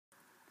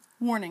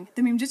Warning,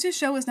 the Meme-Jitsu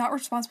show is not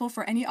responsible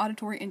for any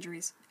auditory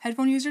injuries.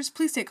 Headphone users,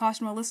 please take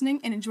caution while listening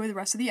and enjoy the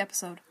rest of the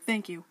episode.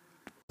 Thank you.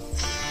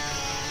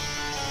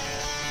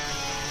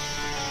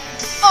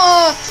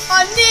 A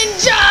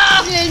ninja!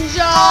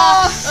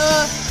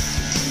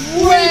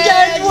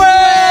 Weekend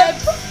whip!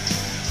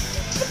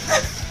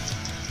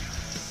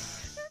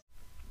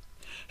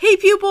 Hey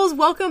pupils,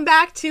 welcome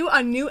back to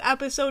a new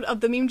episode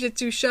of the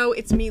Meme-Jitsu show.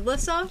 It's me,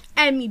 Lissa.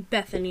 And me,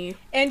 Bethany.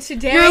 And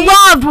today... Your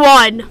loved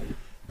one!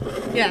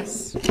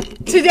 Yes.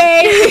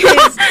 Today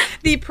is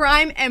the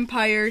Prime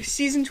Empire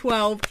Season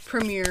 12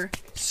 premiere.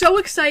 So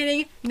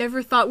exciting.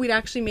 Never thought we'd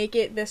actually make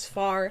it this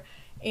far.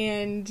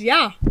 And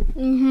yeah,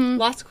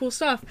 lots of cool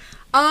stuff.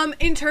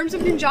 In terms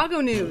of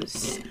Ninjago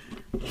news,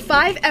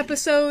 5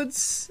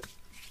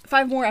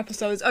 more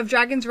episodes of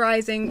Dragon's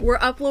Rising were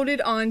uploaded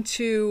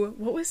onto,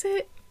 what was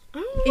it?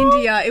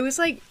 India. It was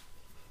like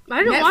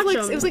I didn't watch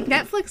them. It was like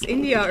Netflix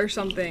India or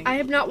something. I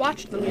have not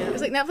watched them yet. It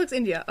was like Netflix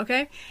India,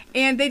 okay?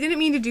 And they didn't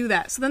mean to do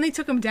that, so then they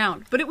took them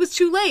down. But it was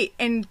too late,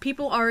 and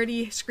people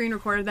already screen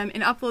recorded them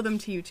and uploaded them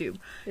to YouTube.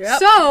 Yep.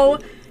 So,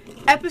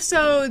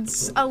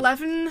 episodes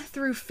 11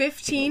 through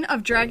 15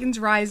 of Dragon's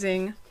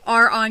Rising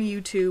are on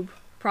YouTube,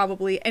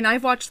 probably, and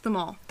I've watched them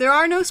all. There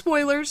are no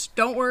spoilers,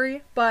 don't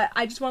worry, but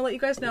I just want to let you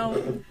guys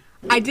know,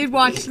 I did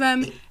watch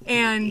them,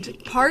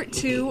 and part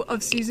 2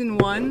 of Season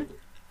 1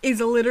 is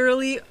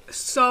literally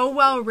so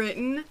well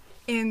written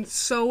and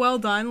so well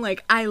done.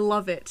 Like, I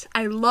love it.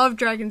 I love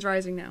Dragon's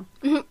Rising now.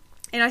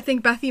 And I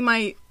think Bethy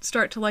might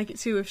start to like it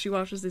too if she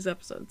watches these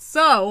episodes.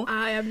 So,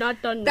 I have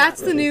not done that.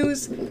 That's the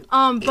news.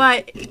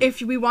 But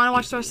if we want to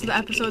watch the rest of the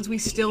episodes, we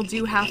still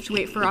do have to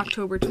wait for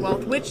October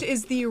 12th, which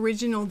is the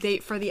original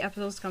date for the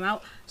episodes to come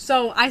out.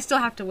 So, I still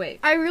have to wait.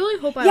 I really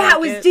hope I like it. Yeah,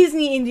 it was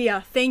Disney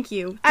India. Thank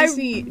you. I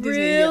Disney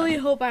really India.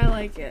 hope I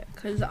like it,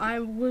 because I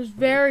was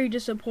very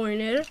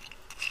disappointed.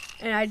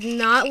 And I did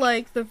not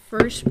like the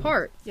first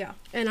part. Yeah.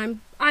 And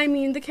I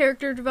mean, the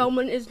character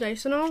development is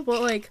nice and all,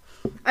 but, like,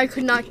 I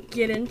could not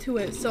get into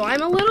it. So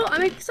I'm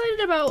excited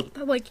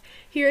about, like,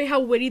 hearing how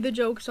witty the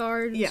jokes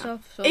are and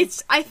stuff. So.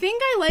 I think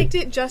I liked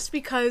it just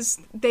because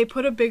they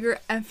put a bigger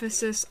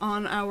emphasis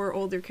on our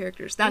older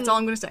characters. That's all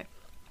I'm going to say.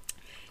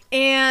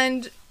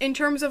 And in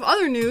terms of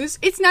other news,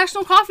 it's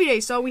National Coffee Day,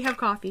 so we have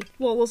coffee.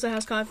 Well, Alyssa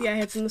has coffee. I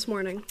had some this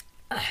morning.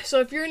 So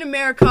if you're in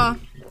America,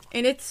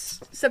 and it's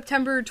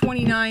September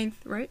 29th,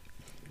 right?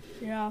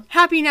 Yeah.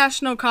 Happy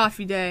National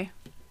Coffee Day.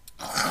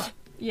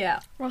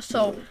 Yeah. Well,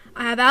 so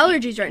I have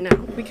allergies right now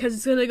because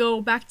it's going to go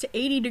back to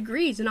 80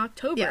 degrees in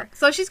October. Yeah.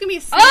 So she's going to be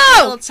a sick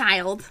little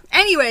child.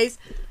 Anyways,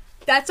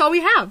 that's all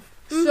we have.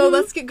 So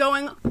let's get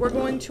going. We're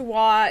going to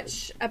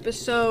watch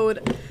episode...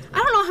 I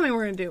don't know how many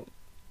we're going to do.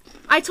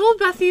 I told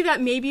Bethy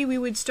that maybe we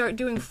would start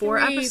doing 4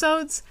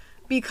 episodes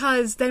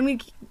because then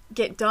we'd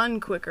get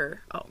done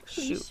quicker. Oh,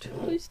 shoot.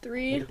 Please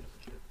 3.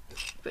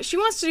 But she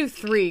wants to do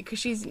 3 because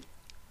she's an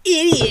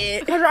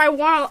idiot. Because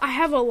I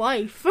have a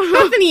life.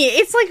 Bethany,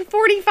 it's like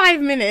 45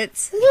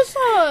 minutes. Alyssa,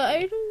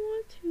 I don't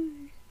want to.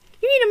 You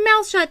need a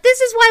mouth shut. This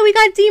is why we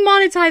got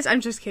demonetized. I'm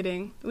just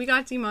kidding. We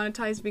got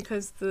demonetized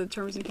because the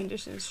terms and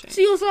conditions changed.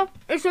 See, Alyssa,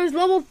 it says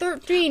level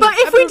 13. But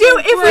if we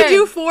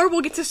do 4,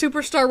 we'll get to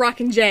Superstar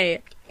Rockin'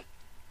 J.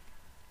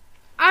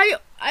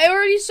 I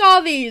already saw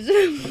these.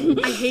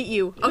 I hate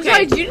you. Okay,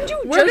 Sorry, didn't you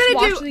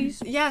watch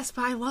these? Yes,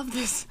 but I love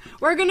this.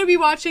 We're gonna be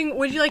watching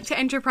Would You Like to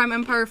Enter Prime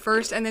Empire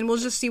first, and then we'll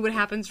just see what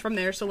happens from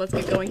there. So let's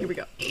get going. Here we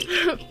go.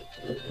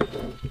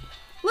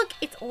 Look,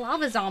 it's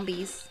lava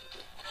zombies.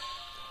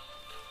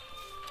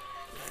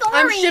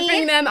 Sorry.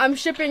 I'm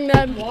shipping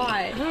them.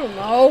 Why? I don't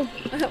know.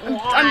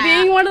 I'm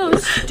being one of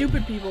those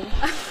stupid people.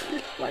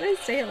 Why did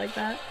I say it like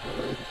that?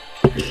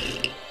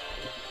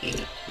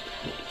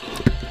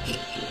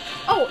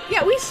 Oh,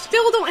 yeah, we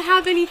still don't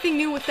have anything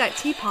new with that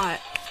teapot.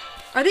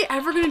 Are they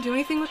ever going to do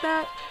anything with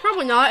that?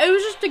 Probably not. It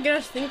was just to get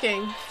us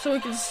thinking, so we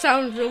could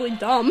sound really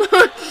dumb.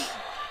 I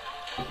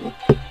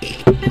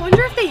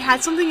wonder if they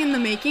had something in the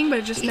making, but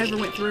it just never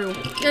went through.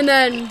 And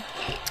then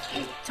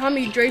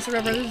Tommy Drace, or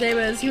whatever his name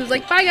is, he was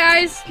like, "Bye,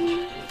 guys."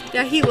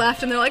 Yeah, he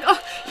left, and they're like, "Oh,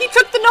 he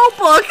took the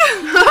notebook."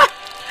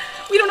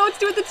 We don't know what to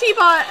do with the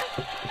teapot.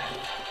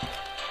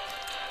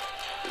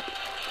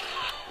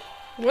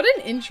 What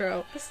an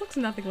intro. This looks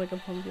nothing like a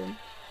pumpkin.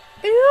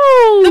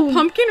 Ew! The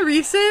pumpkin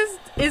Reese's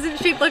isn't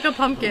shaped like a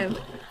pumpkin.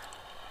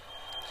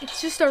 It's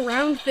just a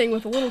round thing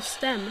with a little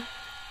stem.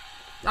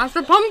 That's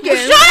a pumpkin.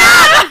 Shut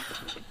up!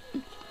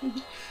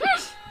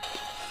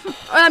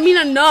 I mean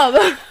a nub.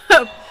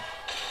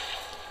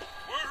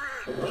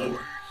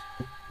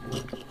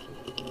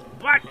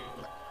 What? Look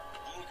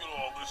at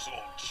all this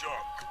old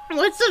junk.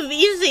 What's a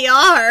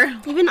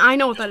VCR? Even I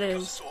know what that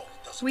is.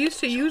 We used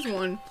to use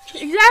one.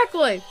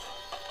 Exactly.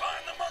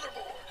 Find the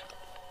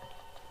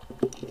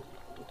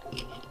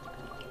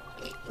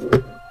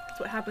motherboard. That's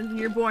what happens when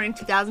you're born in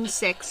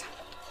 2006.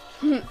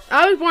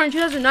 I was born in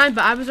 2009,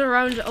 but I was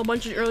around a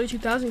bunch of early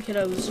 2000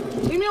 kiddos.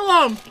 Leave me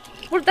alone.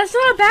 Well, that's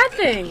not a bad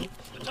thing.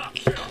 Top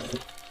shelf.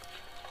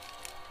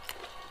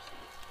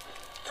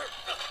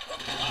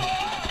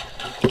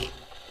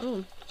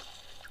 Oh.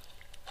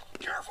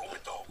 Careful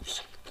with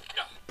those.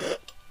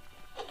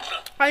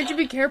 Why don't you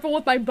be careful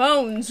with my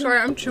bones? Sorry,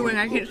 I'm chewing.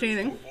 I can't see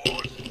anything.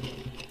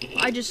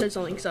 I just said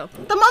something, so.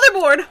 The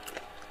motherboard! This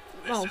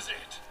Oh. is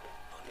it.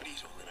 A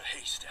needle in a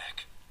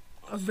haystack.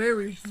 A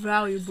very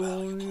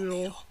valuable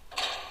needle.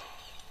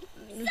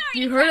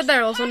 You heard it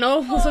there, also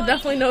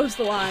definitely knows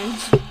the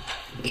lines.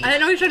 I didn't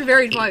know you said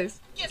very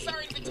twice. Guess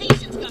our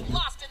invitations got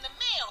lost in the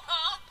mail,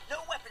 huh? No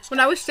weapons. When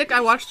I was sick,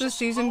 I watched this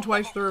season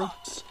twice through.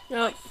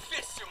 Yep.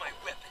 Fists are my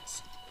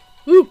weapons.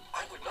 Ooh.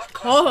 I would not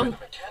Cole. classify the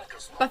mechanicals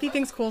Bethy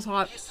thinks Cole's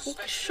hot.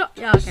 Shut.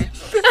 Yeah, okay.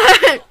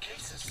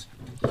 cases.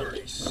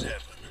 37.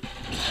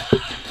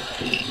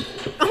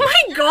 Oh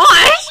my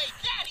gosh! Wait,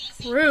 that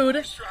easy. Rude.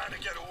 Trying to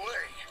get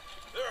away.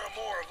 There are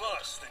more of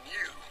us than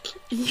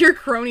you. Your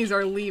cronies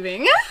are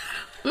leaving.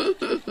 You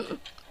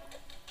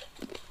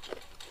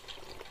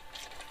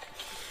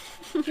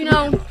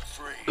know, Not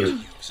afraid to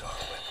use our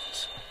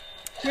weapons.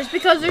 just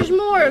because there's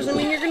more doesn't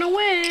mean you're gonna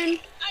win.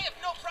 I have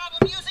no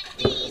problem using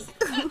these.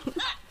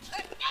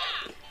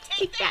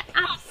 Take that.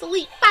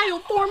 Obsolete file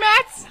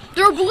formats!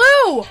 They're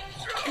blue!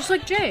 Just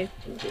like Jay.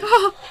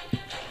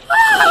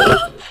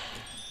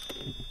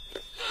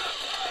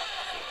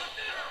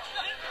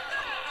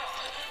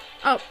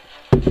 Oh. I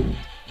got him.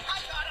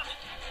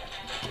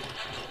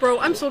 Bro,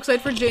 I'm so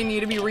excited for J&E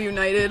to be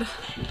reunited.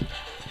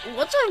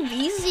 What's a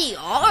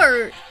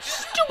VCR?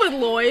 Stupid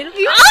Lloyd.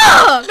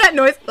 Ah! That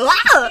noise.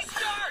 Ah! Stars.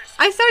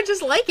 I sound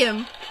just like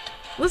him.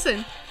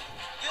 Listen.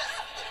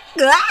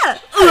 I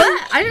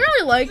didn't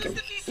really like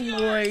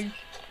Lloyd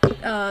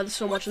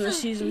so much in this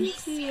season.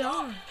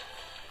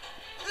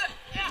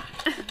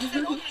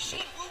 That old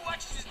machine Wu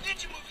watches his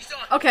ninja movies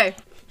on. Okay.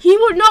 He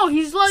would know.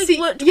 He's like See,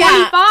 25.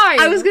 yeah,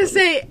 I was gonna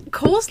say,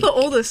 Cole's the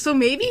oldest, so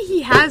maybe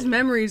he has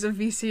memories of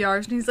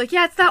VCRs, and he's like,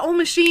 yeah, it's that old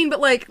machine, but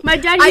like, My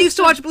dad I used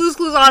to watch Blue's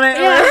Clues on it.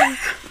 Yeah.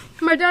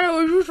 My dad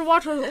always used to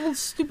watch those old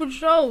stupid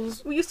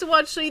shows. We used to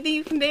watch So You Think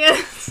You Can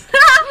Dance.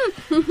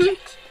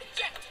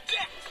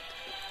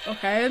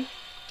 Okay.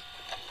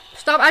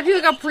 Stop acting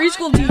like a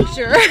preschool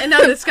teacher. And now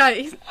this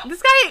guy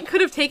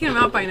could have taken him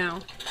out by now.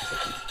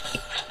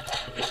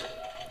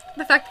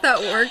 The fact that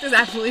worked is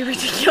absolutely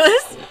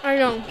ridiculous. I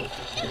know.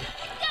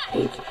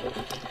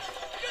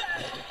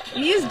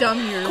 He is dumb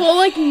here. Cole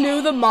like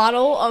knew the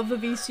model of the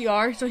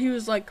VCR, so he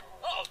was like,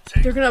 I'll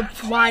take they're gonna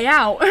fly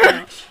out.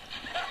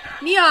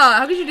 Mia,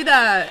 how could you do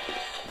that?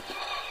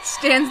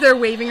 Stands there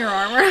waving her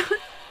arm around.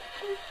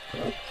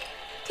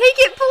 Take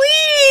it,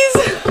 please!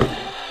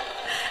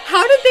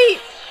 How did they...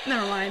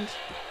 Never mind.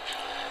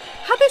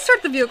 How'd they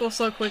start the vehicle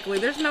so quickly?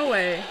 There's no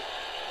way.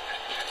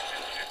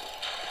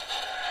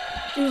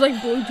 It was like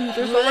Bluetooth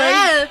or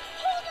something.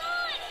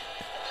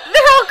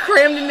 They're all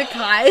crammed into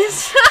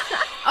Kai's.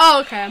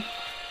 Oh, okay.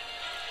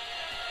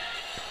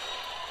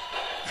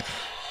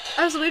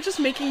 I was literally just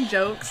making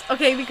jokes.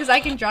 Okay, because I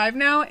can drive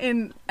now,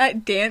 and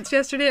at dance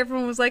yesterday,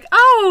 everyone was like,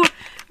 oh,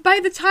 by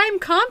the time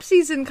comp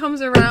season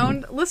comes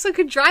around, Lissa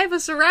could drive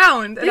us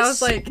around. And I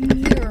was like,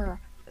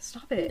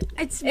 stop it.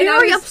 It's And I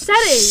very was-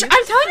 upsetting. Shh,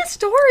 I'm telling a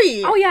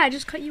story. Oh yeah, I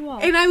just cut you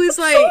off. And I was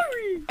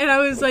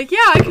like,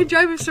 yeah, I could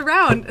drive us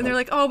around. And they're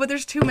like, oh, but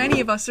there's too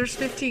many of us. There's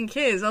 15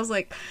 kids. I was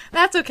like,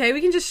 that's okay.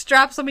 We can just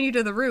strap some of you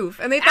to the roof.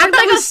 And they thought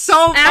that was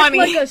so act funny.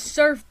 like a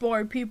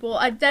surfboard, people.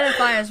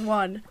 Identify as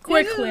one.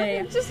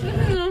 Quickly. Just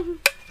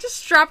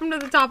strap them to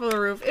the top of the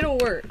roof. It'll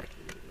work.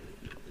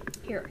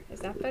 Here, is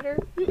that better?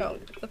 No,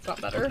 that's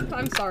not better.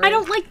 I'm sorry. I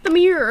don't like the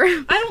mirror.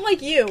 I don't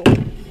like you.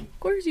 Of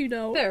course you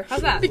don't. There,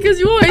 how's that? Because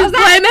you always How's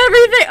that? blame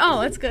everything.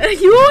 Oh, that's good.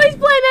 You always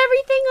blame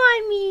everything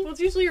on me. Well,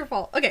 it's usually your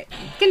fault. Okay,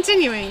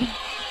 continuing.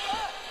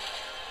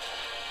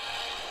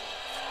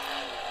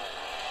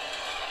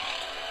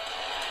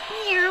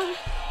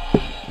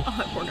 Oh,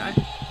 that poor guy.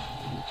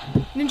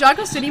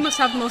 Ninjago City must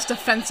have the most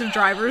offensive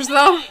drivers,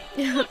 though.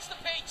 What's the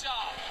paint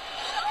job?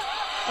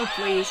 Oh,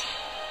 please.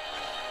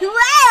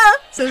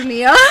 Says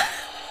Mia.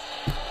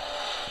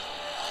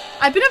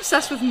 I've been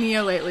obsessed with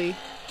Mia lately.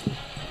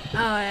 Oh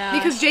yeah.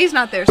 Because Jay's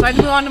not there, so I had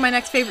to move on to my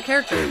next favorite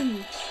character.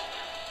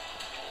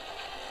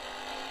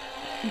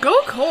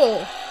 Go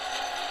Cole!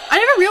 I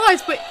never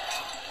realized, but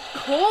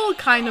Cole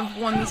kind of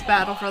won this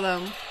battle for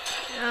them.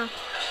 Yeah.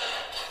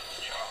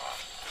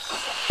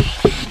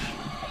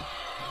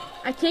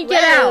 I can't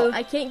get Well. out.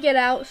 I can't get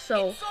out,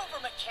 so It's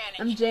over, mechanic.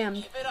 I'm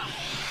jammed. Give it up.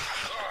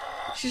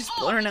 She's just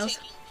blowing her nose.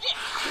 Taking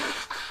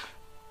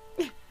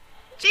this.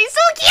 She's so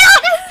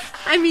cute!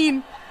 I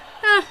mean,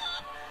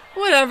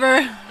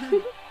 whatever.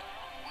 Would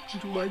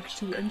you like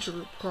to enter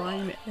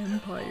Prime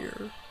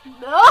Empire?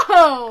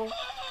 No.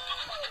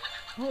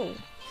 Oh.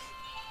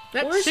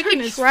 That Where's chicken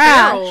her is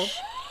trash? feral.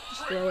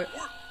 Just throw it.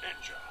 Work,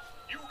 Ninja.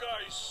 You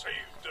guys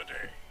saved the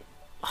day.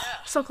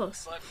 So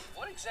close. But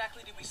what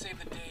exactly did we save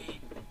the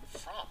day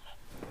from?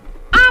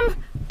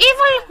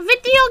 Evil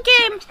video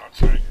game. It's not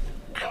saying,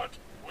 but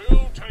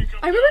we'll take him.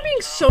 I remember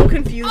being so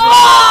confused.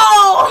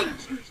 Oh.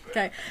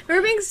 Okay. I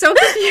remember being so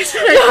confused.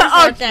 when I first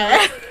watched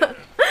Okay.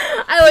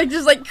 I like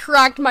just like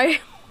cracked my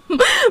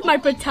my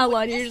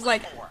patella, and you're just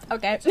like,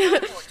 okay. To a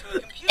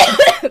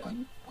computer.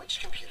 Which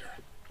computer?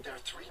 There are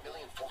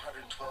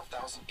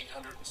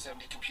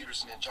 3,412,870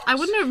 computers in Ninjago I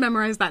wouldn't City. have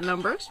memorized that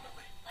number.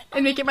 Approximately. But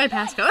And make it my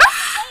passcode.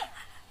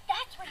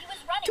 That's where he was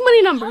running. Too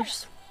many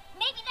numbers.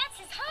 Maybe that's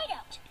his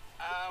hideout.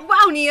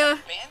 Wow, Nia.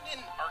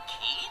 Abandoned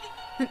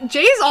arcade?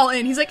 Jay's all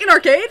in. He's like, an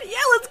arcade? Yeah,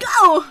 let's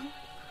go.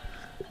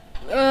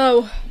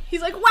 Oh.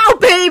 He's like, wow,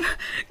 babe.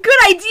 Good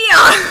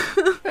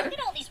idea. Look at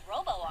all these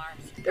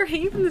robo-arms. They're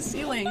hanging from the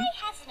ceiling. Guy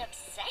has an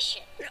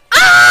obsession.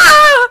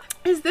 Ah!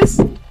 Is this...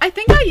 I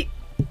think I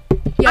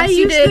Yes, you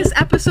used did. this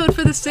episode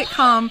for the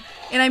sitcom,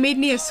 and I made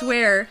Nia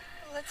swear.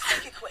 Let's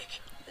make it quick.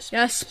 This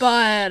Yes,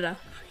 bud.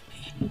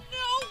 creepy.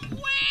 No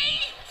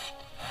way!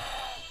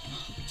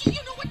 Do you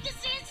know what this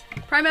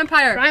is? Prime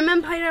Empire. Prime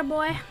Empire,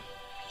 boy.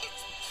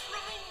 It's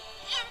Prime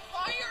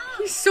Empire.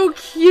 He's so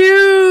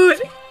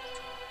cute.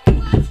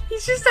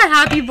 He's just a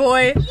happy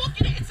boy.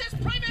 Look at it. It says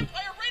Prime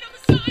Empire right on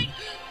the side.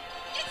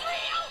 It's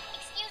real.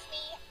 Excuse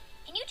me.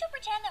 Can you two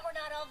pretend that we're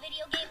not all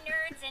video game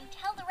nerds and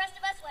tell the rest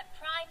of us what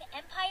Prime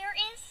Empire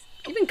is?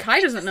 Even Kai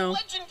doesn't know.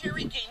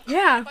 Legendary game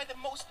Yeah. by the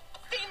most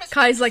famous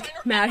Kai's game like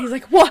designer mad. ever. He's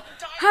like, what?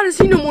 How does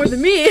he know more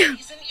than me?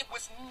 Reason it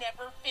was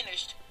never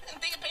finished,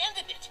 and they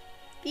abandoned it.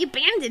 He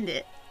abandoned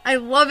it. I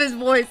love his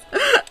voice.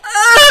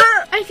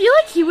 I feel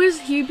like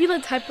he'd be the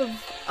type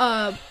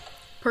of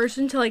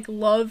person to like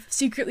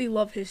secretly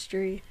love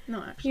history.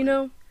 No, actually. You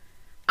know?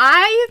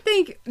 I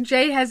think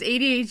Jay has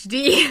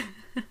ADHD.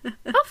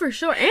 Oh, for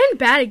sure. And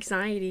bad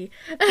anxiety.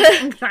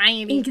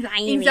 Anxiety,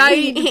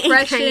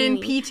 depression,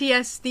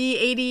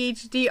 PTSD,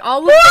 ADHD,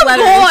 all of the Poor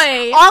letters.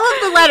 boy. All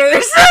of the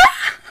letters.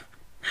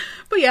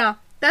 But yeah,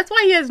 that's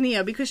why he has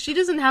Nia, because she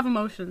doesn't have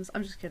emotions.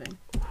 I'm just kidding.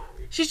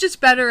 She's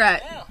just better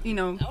at,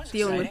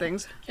 dealing with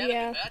things. Can't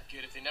Yeah. be that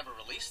good if they never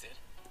released it.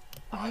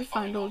 I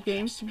find old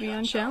games to be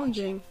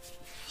unchallenging.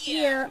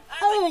 Yeah,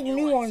 I like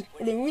new ones,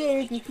 but they really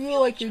make you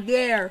feel like you're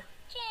there.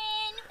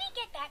 Can we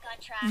get back on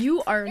track?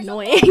 You are There's a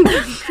annoying. lot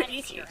of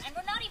bodies here, and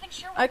we're not even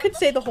sure what I could we're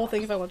say the looking whole for.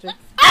 thing if I wanted to.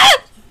 Uh,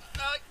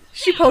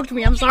 She poked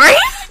me, I'm sorry.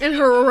 In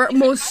her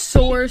most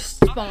sore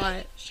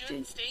spot.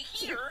 should stay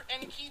here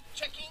and keep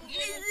checking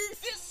in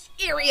this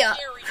Area.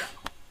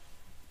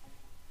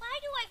 Why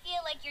do I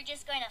feel like you're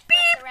just going to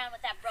fuss around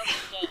with that broken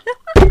game?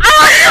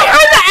 I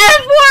heard the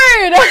F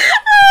word!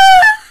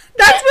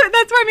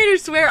 That's why I made her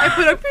swear. I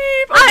put a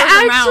beep over her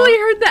I mouth. actually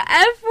heard the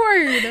F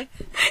word.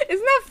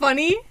 Isn't that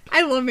funny?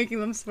 I love making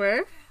them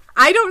swear.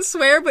 I don't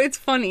swear, but it's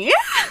funny.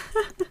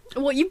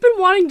 Well, you've been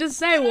wanting to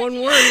say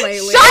one word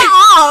lately. Shut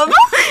up!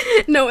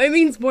 No, it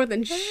means more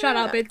than shut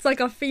up. It's like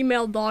a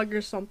female dog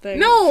or something.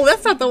 No,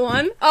 that's not the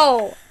one.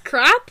 Oh,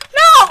 crap?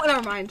 No!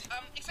 Never mind.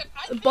 except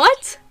I think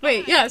But?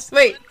 Wait, yes,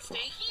 wait. stay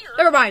here.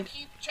 Never mind.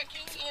 Keep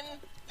checking in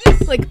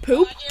this Like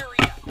poop?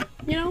 area.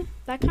 You know,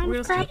 that kind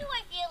Real of Why crap. do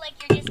I feel like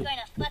you're just going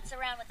to futz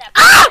around with that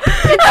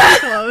broken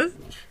Close.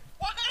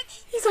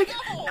 What? He's like,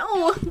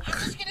 no. I'm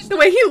just gonna The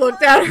way he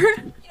looked at her.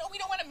 we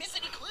don't want to miss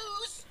any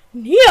clues.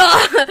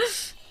 Yeah!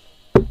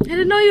 I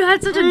didn't know you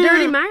had such a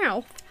dirty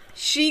mouth.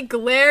 She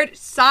glared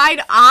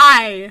side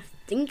eye.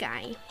 Think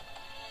I.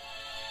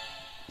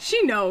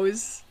 She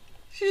knows.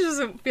 She just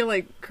doesn't feel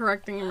like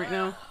correcting him right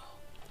now.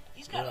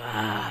 He's got a lot of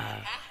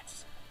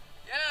hats.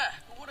 Yeah,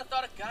 who would have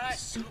thought a guy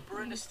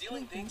super into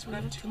stealing things would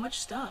have too much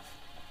stuff?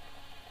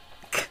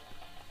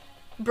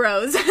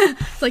 Bros.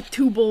 It's like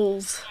two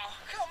bulls.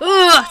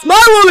 Oh, Ugh, it's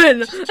my woman!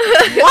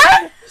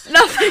 What?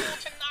 Nothing.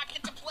 to not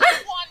get to play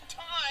one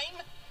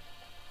time.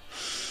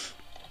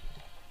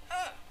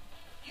 Huh?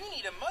 You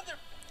need a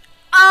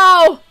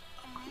Oh!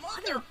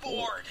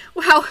 motherboard.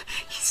 Wow,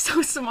 he's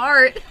so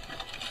smart.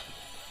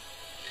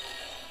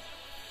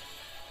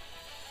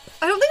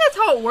 I don't think that's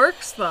how it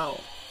works, though.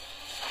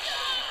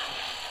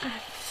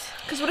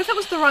 Because what if it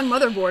was the wrong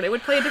motherboard? It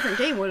would play a different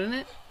game, wouldn't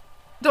it?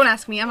 Don't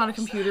ask me, I'm not a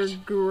computer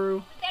guru.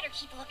 We better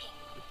keep looking.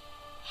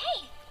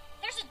 Hey,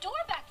 there's a door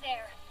back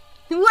there.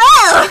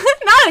 Whoa!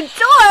 Not a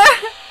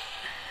door!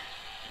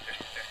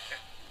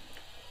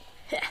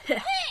 Hey,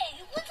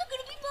 when's it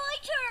gonna be my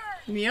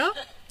turn? Mia?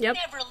 Yep.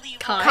 Never leave.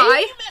 Kai? Kai?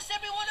 You mess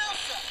everyone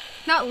else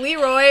up. Not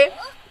Leroy.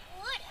 Huh?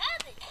 What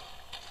happened?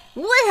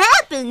 What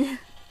happened?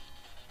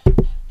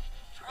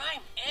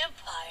 Prime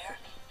Empire.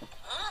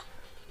 Huh?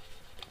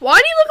 Why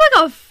do you look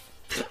like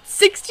a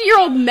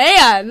 60-year-old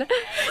man?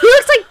 He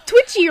looks like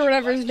Twitchy or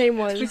whatever his name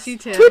was. Twitchy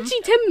Tim. Twitchy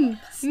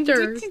Timster.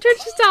 Twitchy-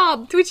 Twitchy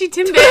Tom. Twitchy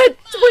Timbit.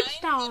 Twitch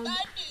Tom. If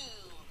I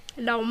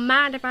do. Don't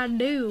mind if I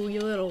do,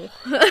 you little.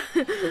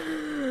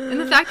 And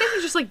the fact that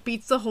he just like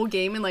beats the whole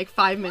game in like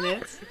 5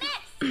 minutes. Next.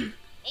 Maybe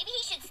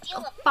he should steal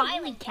the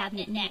filing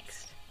cabinet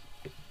next.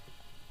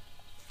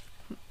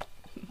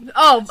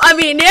 Oh, I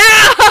mean,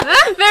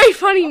 yeah! Very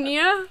funny,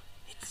 Nia.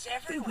 It's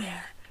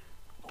everywhere.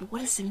 But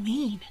what does it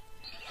mean?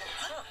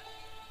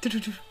 The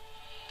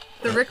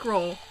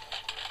Rickroll.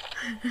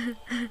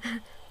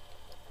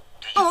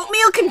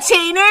 Oatmeal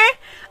container,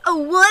 a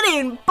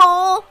wooden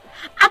bowl,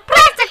 a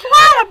plastic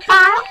water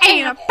bottle,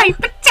 and a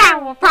paper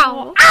towel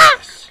roll.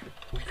 Ah!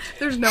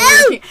 There's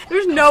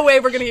no way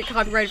we're gonna get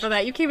copyrighted for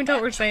that. You can't even tell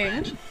what we're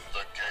saying.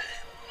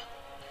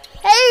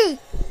 Hey,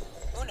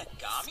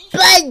 Unagami?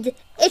 Bud,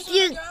 if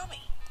you Unagami.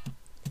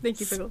 Thank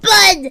you, Fiddle.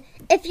 Bud,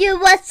 if you're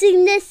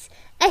watching this,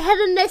 I have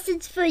a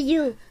message for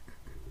you.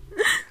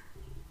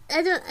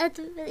 I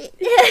don't really.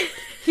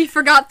 He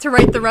forgot to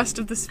write the rest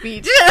of the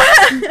speech.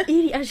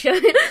 Idiot.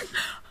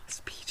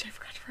 Speech. I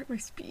forgot to write my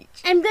speech.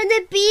 I'm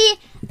gonna be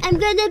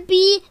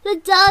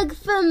the dog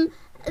from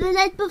The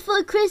Night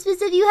Before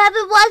Christmas. If you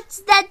haven't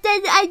watched that,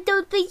 then I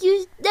don't think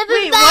you. Never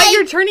Wait, mind. what?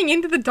 You're turning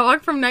into the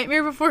dog from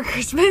Nightmare Before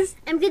Christmas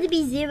I'm gonna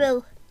be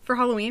Zero for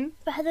Halloween?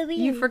 for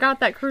Halloween. You forgot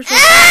that crucial.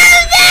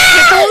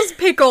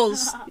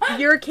 Pickles.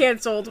 You're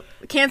canceled.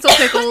 Cancel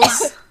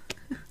Pickles.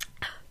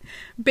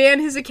 Ban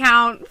his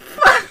account.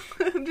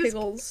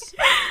 Pickles.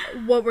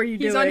 What were you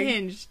doing? He's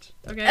unhinged.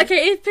 Okay.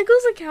 Okay, if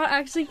Pickles' account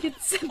actually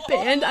gets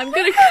banned, I'm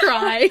gonna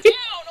cry. Down,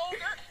 ogre.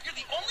 You're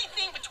the only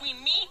thing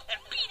between me and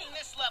beating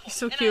this level. He's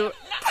so And I cute.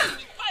 have nothing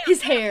to fire His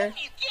for. hair. Give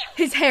me a gift.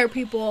 His hair,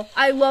 people.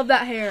 I love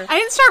that hair. I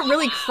didn't start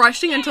really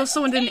crushing until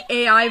someone did an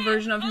AI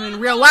version of him in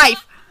real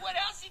life. What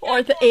else you Or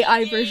got the going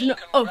AI on? version of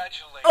Oh, Would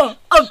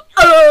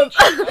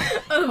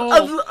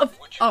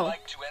you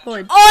like to enter?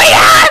 Lloyd. Oh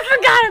yeah, I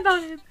forgot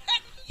about him.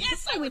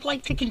 Yes, I Would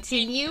like to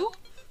continue.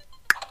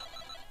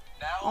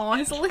 Now Oh,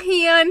 his little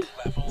hand.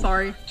 level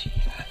Sorry. 13.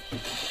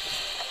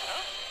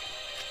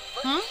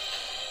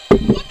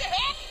 What the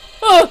heck?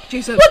 Oh,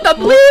 Jason. what the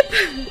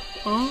bleep?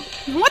 Huh?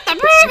 What the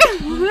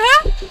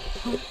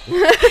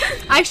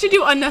bleep? I should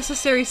do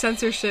unnecessary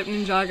censorship,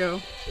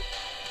 Ninjago.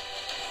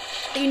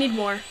 You need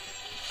more.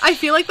 I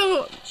feel like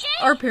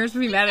our parents would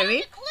be mad at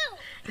me.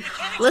 Clue.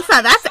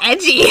 Listen, that's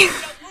edgy.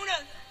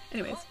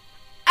 Anyways.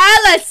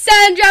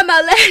 Alessandra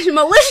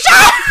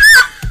Militia.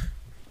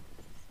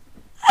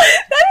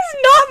 That is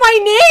not my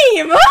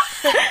name!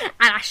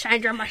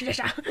 Alessandra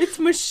Militia. It's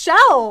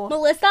Michelle.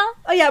 Melissa?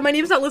 Oh yeah, my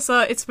name's not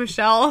Lissa, it's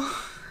Michelle.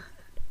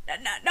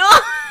 No.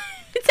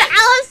 It's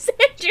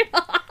Alessandra.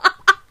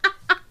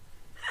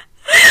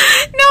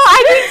 No,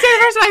 I didn't say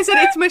it first when I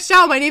said it's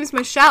Michelle. My name's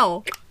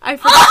Michelle. I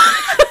forgot.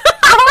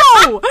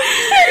 Oh!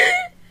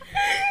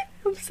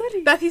 I'm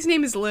sorry. Bethy's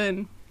name is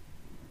Lynn.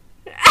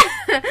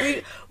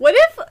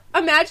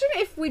 Imagine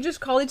if we just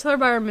call each other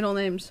by our middle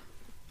names.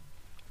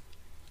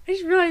 I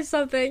just realized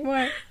something.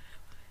 What?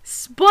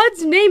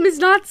 Spud's name is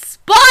not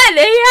Spud. He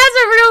has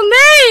a real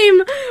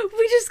name.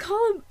 We just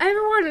call him.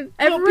 Everyone.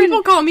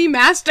 People call me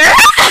Master.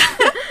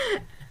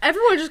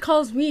 Everyone just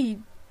calls me.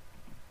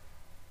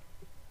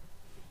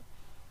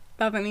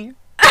 Bethany.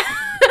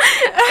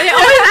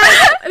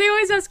 They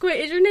always ask,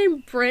 "Wait, is your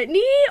name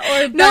Brittany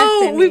or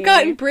No, Bethany?" we've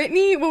gotten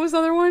Brittany. What was the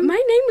other one? My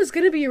name was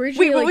gonna be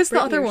originally. Wait, what like was the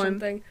Brittany other or one?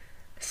 something.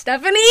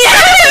 Stephanie.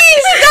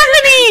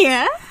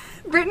 Stephanie!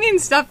 Brittany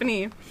and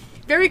Stephanie.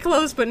 Very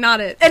close, but not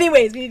it.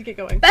 Anyways, we need to get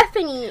going.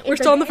 Bethany. We're is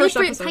still a on the first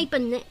different episode. type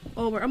of name.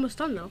 Oh, we're almost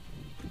done though.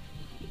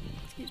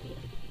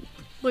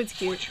 Lloyd's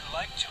cute. Would you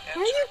like to enter?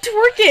 Why are you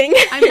twerking?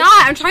 I'm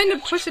not. I'm trying to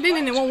push it in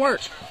and it won't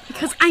work.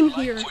 Because I'm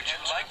here. Would you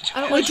like to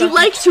I don't Would like you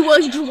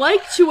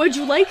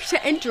like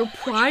to enter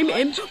Prime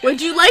Imp?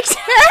 Would you like to?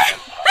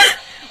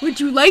 Would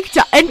you like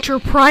to enter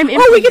Prime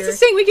Imp? Oh, we get to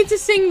sing. We get to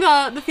sing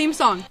the theme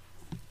song.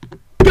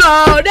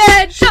 Go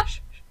dead.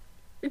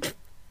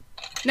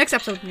 Next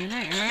episode.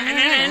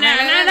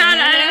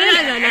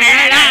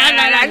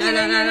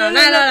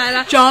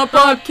 Jump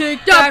up,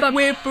 kick back,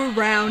 whip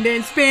around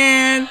and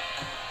spin.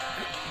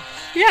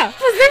 Yeah.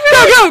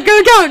 Go.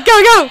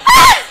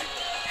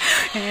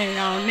 Hey,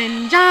 on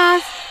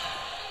ninjas.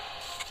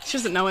 She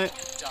doesn't know it.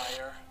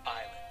 Dyer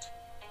Island?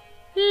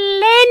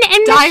 Lynn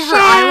and Dye her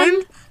Michelle.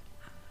 island.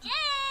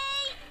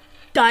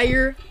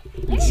 Dyer.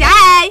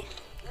 Jay.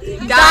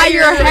 Dye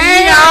your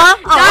hair.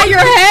 Dye your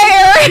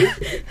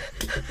hair.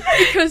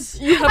 Because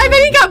you have. I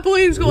bet he got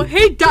bullied in school.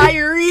 Hey,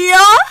 diarrhea.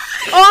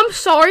 Oh, I'm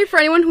sorry for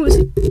anyone who is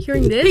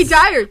hearing this. Hey,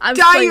 Dyer. I was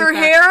Dye playing your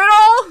with that. hair at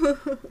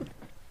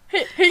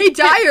all? Hey,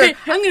 Dyer.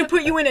 I'm gonna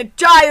put you in a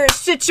dire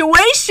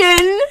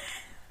situation.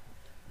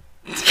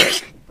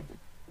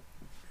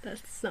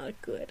 That's not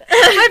good.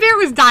 My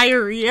favorite was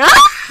diarrhea.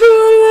 Boo!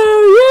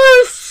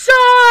 You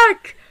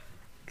suck.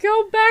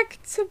 Go back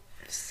to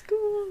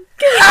school.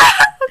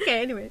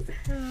 Okay, anyways.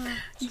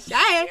 Jay.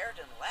 Scared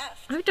and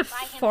left. I have to By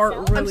fart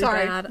himself? really I'm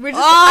sorry. bad. We're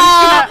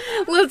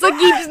just, Let's like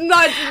keep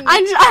nudging.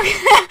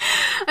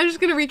 I'm just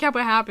gonna recap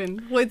what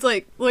happened.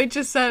 Lloyd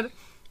just said,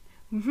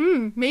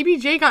 maybe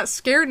Jay got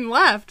scared and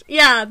left.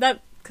 Yeah,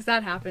 because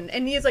that happened.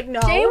 And he's like, no.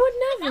 Jay would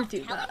never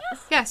do that.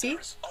 Yeah, see?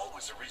 There's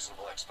always a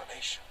reasonable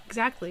explanation.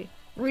 Exactly.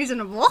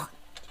 Reasonable.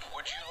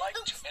 Would you like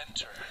to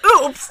enter?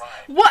 Oops.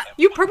 What?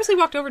 You purposely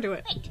walked over to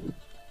it.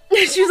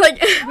 She was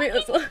like, wait,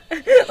 listen.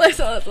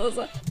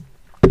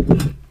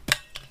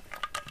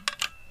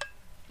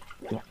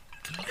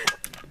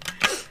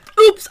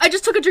 Oops, I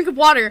just took a drink of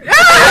water.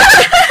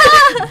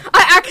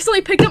 I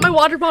accidentally picked up my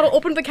water bottle,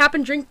 opened the cap,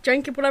 and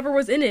drank whatever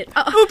was in it.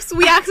 Oops,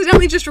 we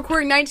accidentally just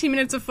recorded 19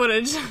 minutes of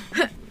footage.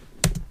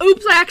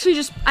 Oops, I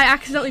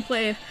accidentally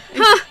played.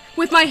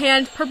 With my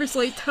hand,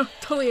 purposely,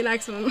 totally an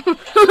accident.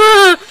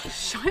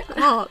 Shut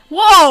up.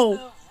 Whoa.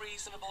 A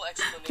reasonable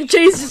explanation.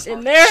 Jay's just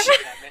in there.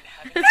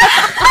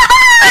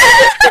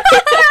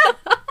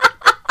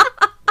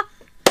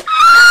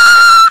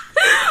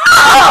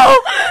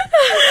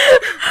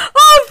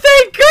 Oh,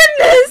 thank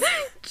goodness.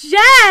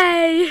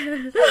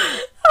 Jay!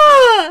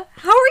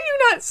 How are you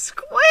not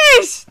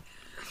squished?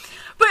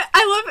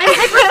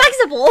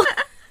 terrible.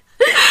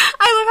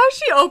 I love how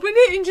she opened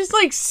it and just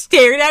like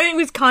stared at it and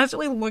was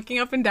constantly looking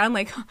up and down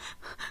like,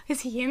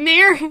 is he in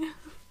there?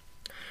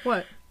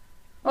 What?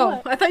 Oh,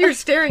 What? I thought you were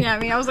staring at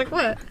me. I was like,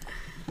 what?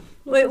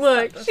 Wait,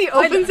 look. She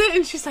opens it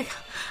and she's like,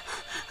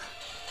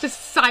 just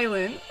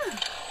silent.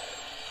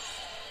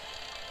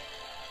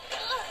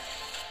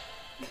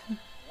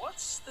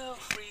 What's the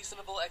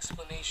reasonable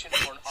explanation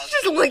for an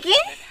Just argument looking?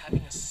 and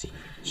having a siege?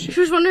 She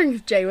was wondering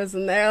if Jay was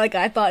in there. Like,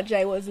 I thought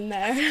Jay was in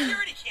there.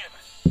 Security camera.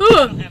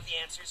 I don't have the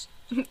answers.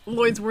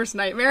 Lloyd's worst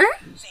nightmare.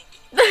 Zane,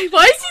 can you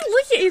Why is he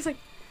looking? He's like,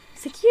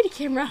 security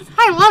camera.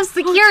 I love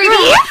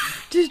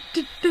security.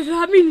 Does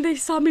that mean they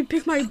saw me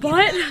pick my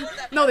butt?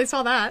 No, they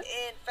saw that.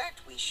 In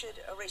fact, we should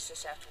erase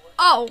this afterward.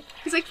 Oh,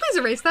 he's like, please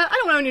erase that. I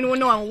don't want anyone to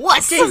know I'm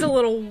wuss. Jay's a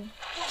little...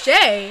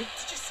 Jay.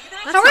 did you see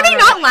that? How are they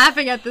not not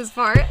laughing at this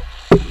part?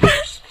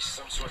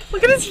 Some sort of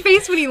Look at his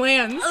face when he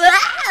lands.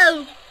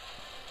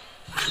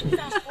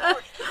 Fast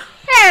forward.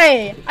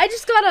 Hey! I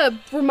just got a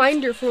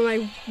reminder from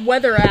my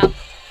weather app.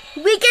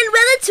 Weekend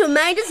weather to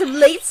remind us of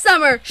late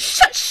summer.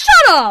 Shut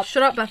up!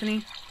 Shut up,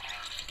 Bethany.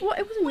 What?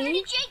 It wasn't Where me.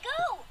 did Jay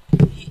go?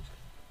 He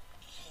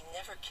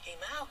never came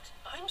out.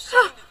 I'm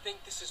starting to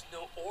think this is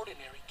no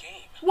ordinary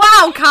game.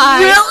 Wow,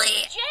 Kai.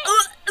 Really?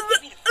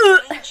 Maybe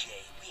to find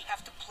Jay, we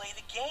have to play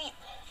the game.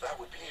 That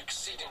would be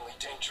exceedingly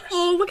dangerous.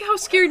 Oh, look how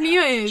scared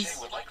Nia Jay is.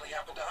 would likely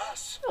happen to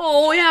us.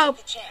 Oh, yeah. Take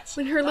the chance.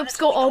 When her lips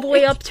go all the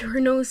way up to her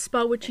nose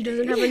spot, which she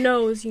doesn't have a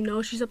nose, you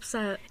know, she's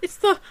upset. It's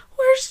the,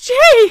 where's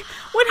Jay?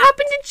 What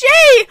happened to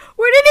Jay?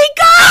 Where did he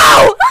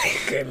go?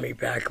 Give me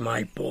back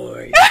my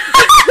boy.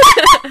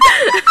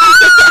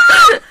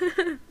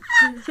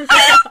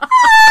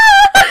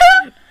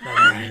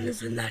 My man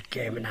is in that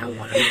game and I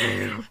want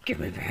him. Give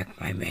me back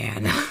my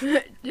man.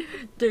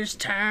 This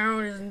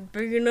town isn't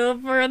big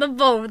enough for the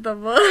both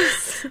of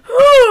us.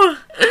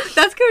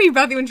 That's gonna be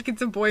Bethany when she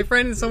gets a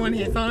boyfriend and someone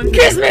hits on him.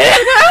 Kiss me!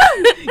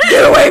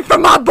 Get away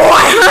from my boy!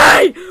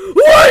 Hey!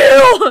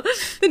 What?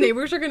 The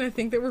neighbors are gonna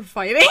think that we're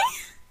fighting.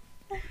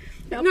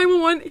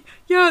 911.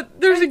 Yeah,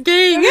 there's a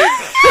gang.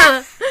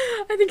 I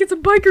think it's a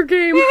biker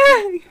game.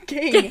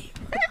 Gang.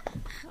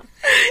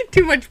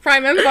 Too much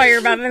Prime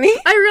Empire, Bethany.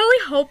 I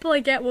really hope,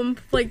 like, at one,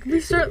 like, we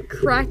start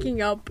cracking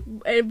up,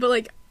 but,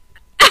 like,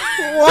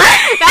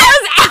 What? That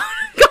was out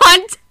of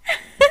context.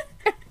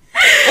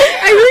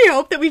 I really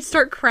hope that we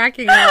start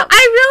cracking up.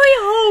 I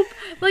really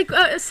hope, like,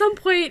 at some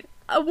point,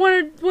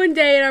 one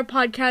day in our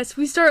podcast,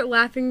 we start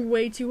laughing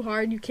way too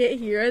hard, you can't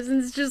hear us,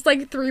 and it's just,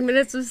 like, 3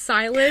 minutes of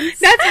silence.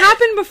 That's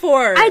happened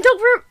before.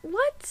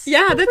 What?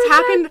 Yeah, I that's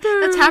happened.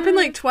 remember. That's happened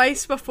like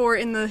twice before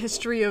in the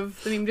history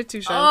of the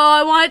Ninjutsu show. Oh,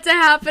 I want it to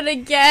happen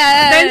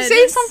again. Then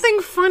say something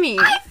funny.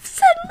 I've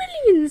said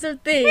millions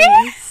of things.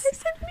 Yes, I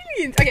said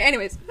millions. Okay,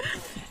 anyways.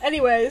 I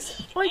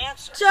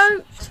Answers.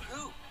 don't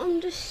Who?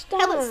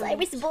 understand. Hello,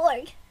 Cyrus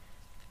Borg.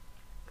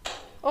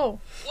 Oh.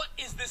 What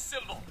is this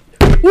symbol?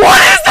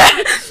 What is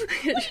that?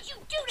 What did you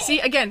do to See,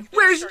 him? again,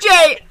 where's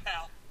Jay?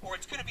 Pal, or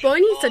it's gonna be Boy a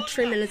needs to long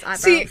trim in night. his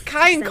eyebrows. See,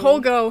 Kai and Same. Cole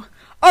go,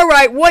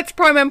 alright, what's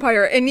Prime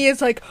Empire? And Nia's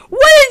like,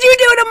 what did you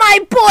do to my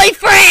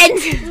boyfriend?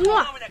 What's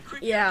wrong with that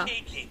creepy Yeah.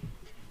 arcade game?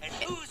 And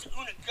who's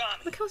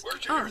Unagami? Look how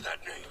Where'd you hear that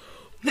name?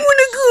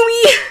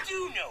 Unagumi.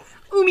 Do know.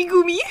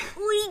 Umigumi.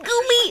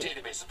 This is a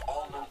database of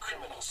all known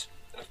criminals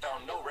and have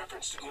found no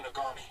reference to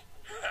Unagami.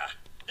 Ha,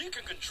 he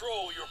can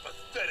control your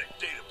pathetic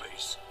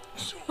database.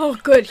 Soon, Oh,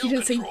 good. He he'll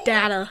didn't say control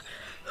data.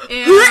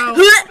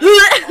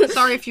 Ew.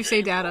 Sorry if you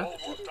say data. all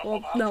worked up Well,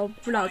 about no,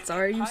 we're not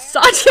sorry. You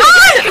suck. Gosh.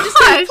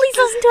 Please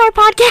listen to our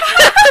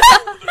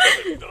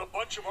podcast. that a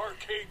bunch of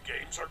arcade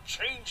games are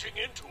changing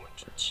into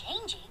it.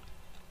 Changing?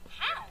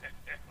 How?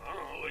 I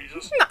don't know, they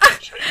just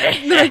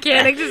change. The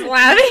mechanic just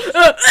laughing.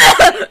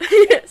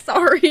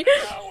 Sorry.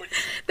 Now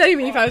it's That'd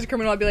be me if I was a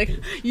criminal. I'd be like,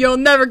 you'll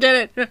never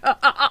get it.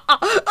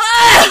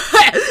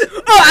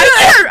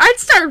 I'd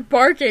start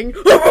barking.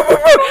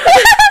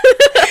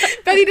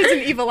 Betty does an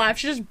evil laugh.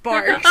 She just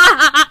barks.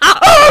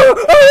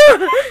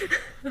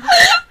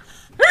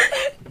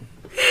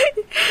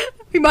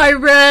 My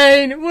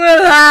reign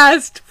will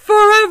last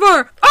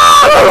forever.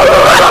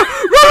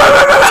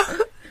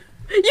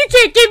 You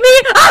can't get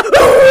me.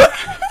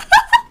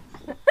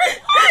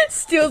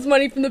 Steals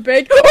money from the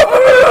bank.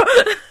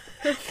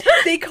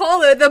 They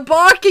call it the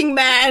barking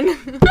man.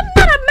 I'm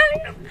not a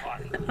man.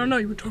 I don't know.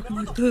 You were talking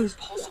like this.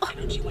 Pulse of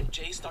energy when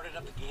Jay started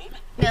up the game?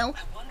 No,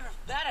 I wonder if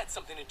that had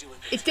something to do with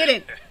it. it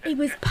didn't. It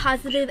was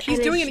positive He's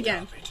doing it energy.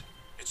 again. Wait,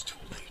 it's too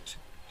late.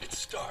 It's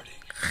starting.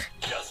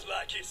 Just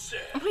like he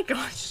said. Oh my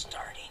gosh.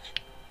 Starting.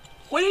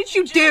 What did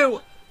you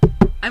do?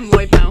 I'm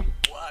Lloyd now.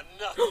 Why,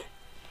 nothing.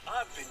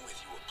 I've been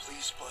with you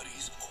police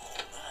buddies all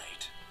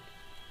night.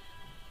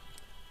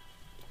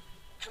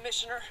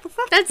 Commissioner,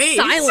 That's Face.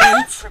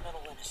 silence.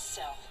 criminal in a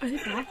cell. It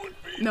would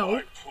be No.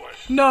 my pleasure.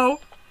 No.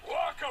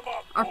 Lock 'em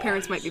up, Our boys.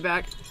 parents might be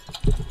back.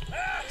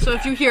 So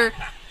if you hear, guys,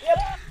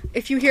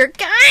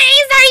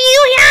 are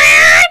you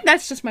here?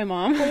 That's just my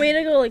mom. A way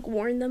to go, like,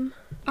 warn them.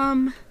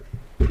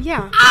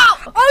 Yeah.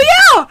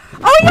 Oh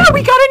yeah,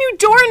 we got a new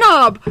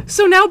doorknob.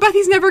 So now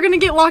Bethy's never gonna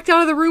get locked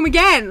out of the room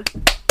again.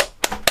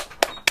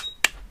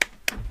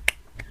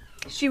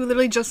 She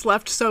literally just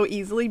left so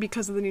easily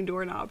because of the new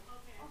doorknob.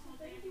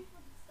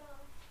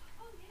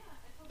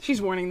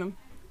 She's warning them.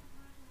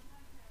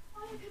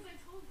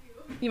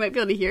 You might be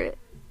able to hear it.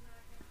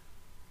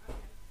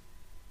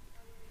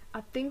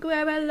 I think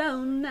we're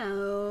alone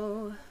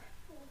now.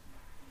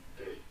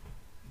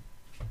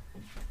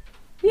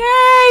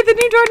 Yay! The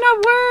new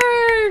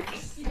doorknob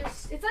works!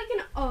 It's like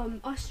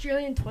an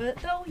Australian toilet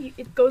though.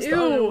 It goes the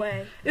other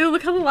way. Ew,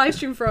 look how the live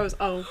stream froze.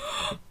 Oh.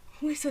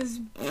 Lisa's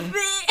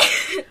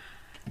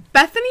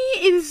Bethany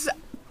is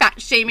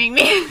fat shaming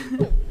me.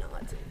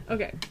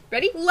 Okay,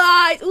 ready?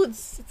 lies. Ooh,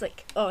 it's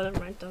like, oh, never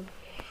mind. Done.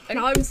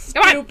 Now I'm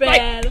stupid. You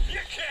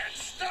can't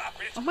stop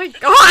it. Oh my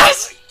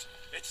gosh!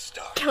 It's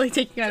stuck. Kelly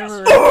taking out of her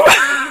room.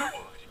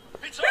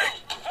 It's on.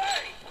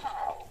 Hey!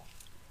 Ow.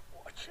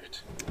 Watch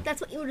it. That's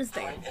what you were just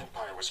saying. Prime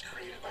Empire was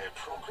created by a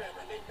programmer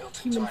named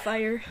Milton Human Dyer.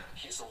 fire.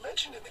 He's a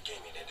legend in the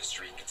gaming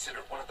industry and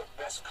considered one of the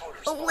best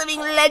coders. A of all living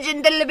time.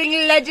 legend, a living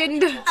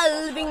legend.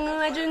 A living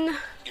legend.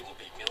 It will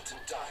be Milton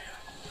Dyer.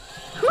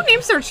 Who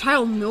names their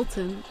child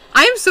Milton?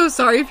 I'm so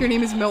sorry if your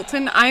name is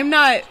Milton. I'm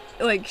not,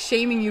 like,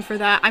 shaming you for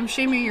that. I'm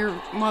shaming your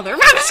mother. I'm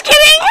just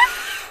kidding!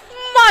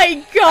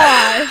 My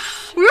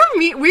gosh!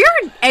 We're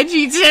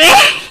edgy today.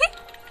 I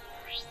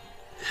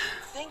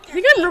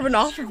think I'm rubbing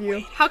off of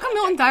you. How come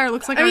Milton Dyer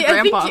looks like I our mean,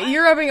 grandpa? I think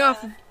you're rubbing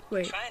off.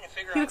 Wait, Trying to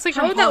figure He out looks like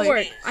how our would that Polly.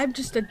 work? I'm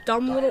just a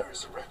dumb little. Dyer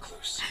is a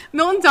recluse.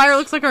 Milton Dyer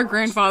looks like our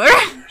grandfather.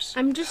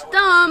 I'm just However,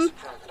 dumb. it's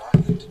a private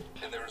island,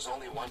 and there is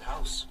only one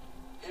house.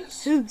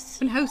 His.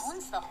 And house.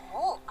 Owns the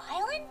whole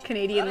island?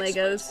 Canadian That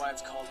explains Legos. why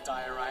it's called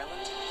Dyer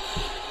Island.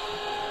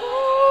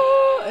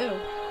 Ew.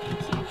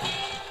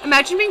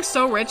 Imagine being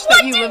so rich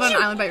that you live on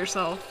an island by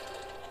yourself.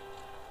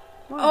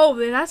 Oh,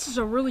 that's just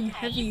a really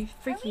heavy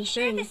Are we freaking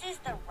sure thing. this is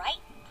the right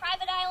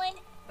private island?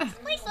 This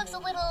place looks a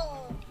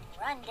little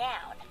run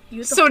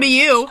down. So do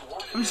you.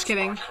 I'm just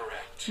kidding.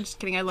 Correct. I'm just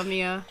kidding. I love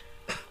Mia.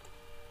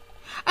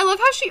 I love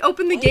how she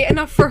opened the gate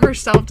enough for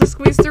herself to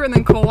squeeze through, and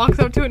then Cole walks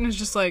up to it and is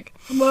just like,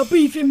 I'm a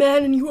beefy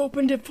man, and you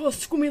opened it for a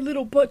squirmy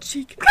little butt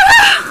cheek.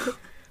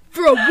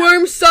 For a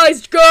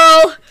worm-sized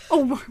girl.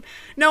 oh,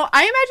 no.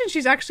 I imagine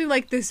she's actually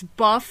like this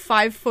buff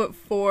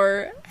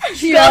 5'4".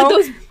 She got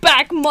those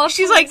back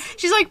muscles.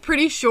 She's like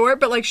pretty short,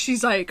 but like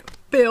she's like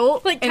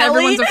built, like and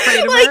Kelly. everyone's afraid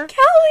of like her.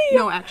 Kelly.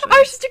 No, actually.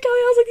 Our sister Kelly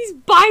has like these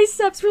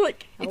biceps. We're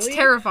like, It's Kelly?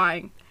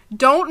 terrifying.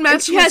 Don't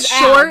mess she with has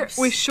short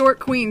abs.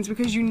 queens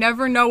because you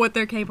never know what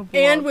they're capable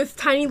And of. with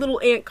tiny little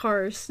ant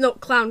cars. No,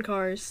 clown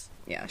cars.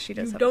 Yeah, she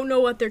does. You Have don't know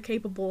what they're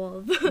capable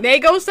of. They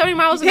go 70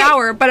 miles an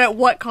hour, but at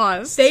what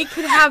cost? They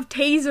could have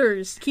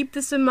tasers. Keep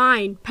this in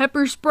mind.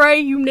 Pepper spray,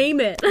 you name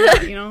it.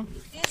 You know.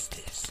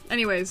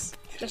 Anyways,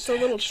 Just a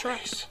little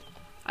truck.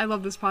 I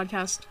love this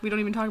podcast. We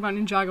don't even talk about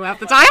Ninjago half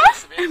the time.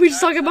 We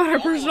just talk about our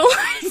personal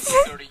lives.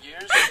 30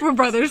 years. We're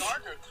brothers.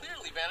 Gardner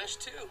clearly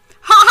vanished too.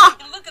 Ha!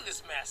 And look at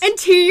this mess.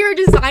 Interior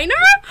designer?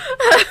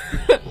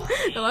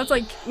 No, that's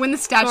like, When the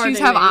statues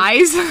Gardening. have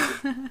eyes.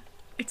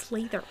 it's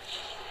later.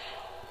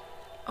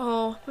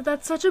 Oh, but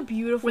that's such a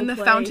beautiful When the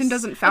place. fountain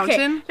doesn't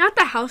fountain. Okay, not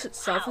the house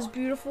itself is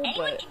beautiful,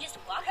 Anyone but... can just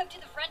walk up to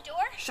the front door?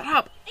 Shut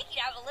up. I think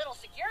you'd have a little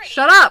security.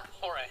 Shut up.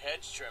 Or a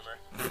hedge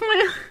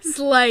trimmer.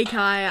 Slay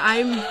Kai,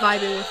 I'm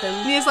vibing with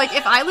him. He's like,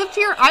 if I lived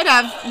here, I'd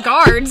have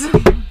guards.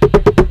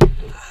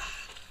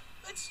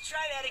 Let's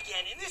try that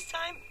again, and this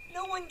time,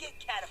 no one get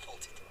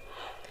catapulted.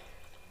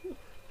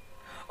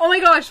 Oh my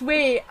gosh,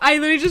 wait. I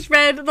literally just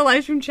read the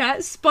live stream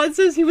chat. Spud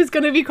says he was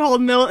gonna be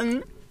called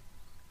Milton.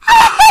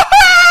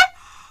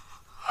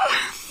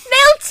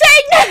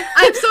 Milton!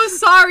 I'm so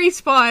sorry,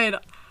 Spud.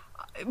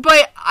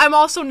 But I'm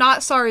also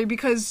not sorry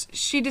because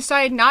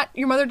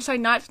your mother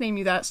decided not to name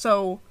you that,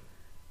 so,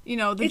 you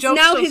know, the It's joke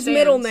now still his stands.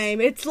 middle name.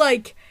 It's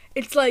like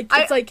it's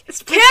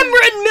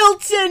Cameron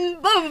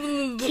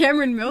Milton.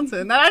 Cameron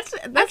Milton. That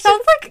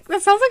sounds like a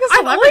I've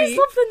celebrity. always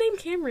loved the name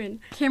Cameron.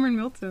 Cameron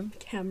Milton.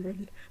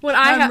 Cameron.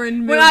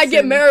 Cameron When I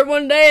get Milton. married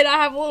one day and I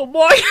have a little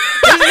boy,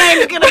 His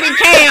name's gonna be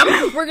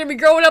Cam. we're gonna be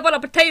growing up on a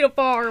potato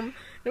farm.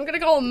 I'm gonna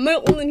call him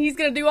Milton, and he's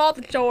gonna do all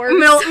the chores.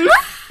 Milton.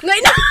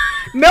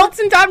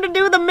 Milton, time to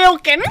do the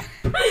milking.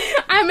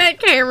 I met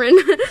Cameron.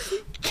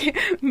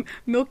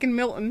 Milking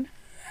Milton.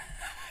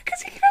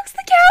 Because he milks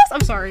the cows.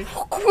 I'm sorry.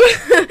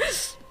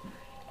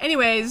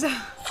 Anyways.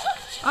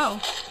 Oh.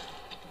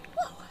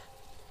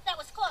 That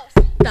was close.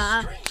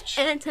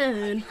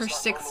 Anton. Her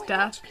sixth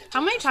death. How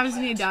many times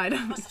has he died?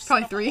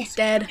 Probably 3.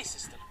 Dead. Hey,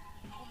 system.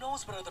 Who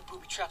knows what other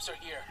booby traps are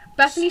here?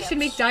 Bethany should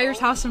make Dyer's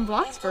house in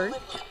Bloxburg.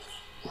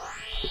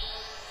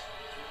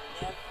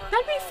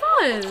 That'd be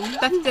fun.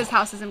 Bethany's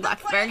house is in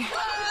Blacksburg.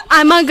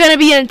 I'm gonna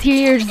be an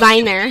interior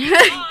designer.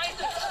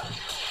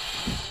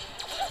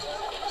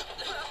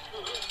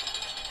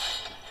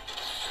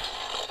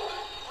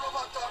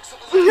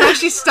 Now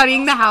she's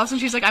studying the house and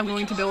she's like, I'm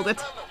going to build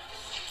it.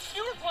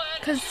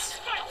 Cause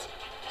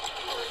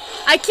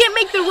I can't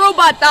make the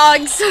robot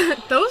dogs.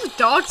 Those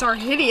dogs are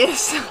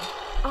hideous.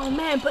 Oh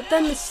man, but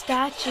then the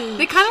statue.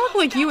 They kind of look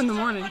like you in the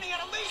morning.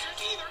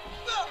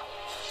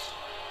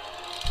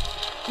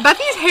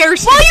 Bethany's hair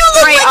is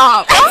straight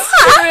up.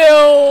 That's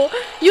true.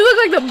 You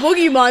look like the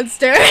Boogie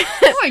Monster.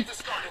 Oh my-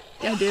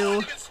 Yeah, I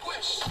do.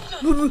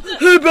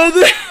 Hey,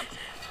 brother.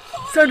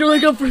 Time to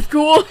wake up for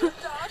school.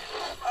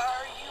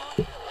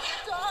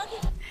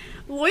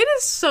 Lloyd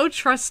is so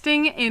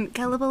trusting and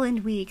gullible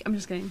and weak. I'm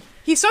just kidding.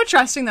 He's so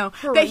trusting, though,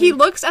 that he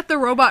looks at the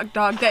robot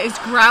dog that is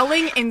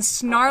growling and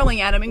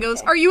snarling at him and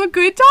goes, "Are you a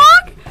good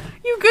dog?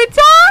 You good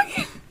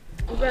dog?"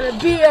 We're gonna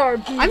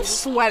BRB. I'm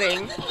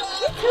sweating.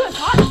 It's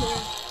hot in there.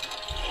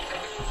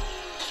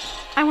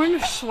 I'm wearing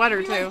a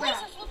sweater, too. Lasers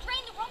will drain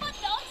the robot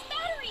dog's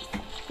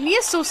batteries.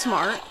 Nia's so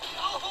smart.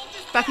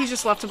 Bethy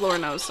just left to blow her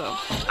nose, so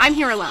I'm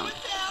here alone.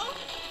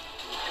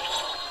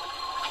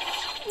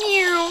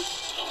 Meow. Let's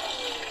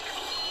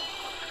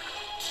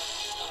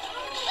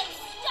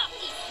stop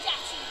these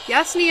statues.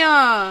 Yes,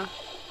 Nia.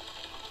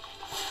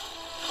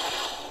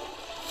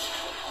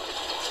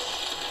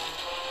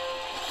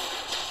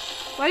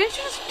 Why didn't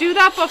you just do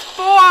that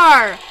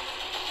before?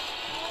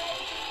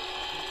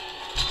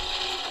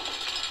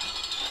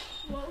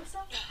 What was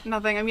that?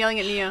 Nothing. I'm yelling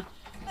at Nia.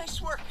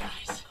 Nice work,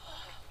 guys.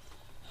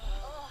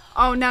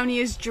 Oh, now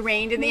Nia's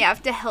drained and they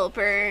have to help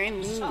her.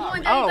 And Oh,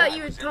 I thought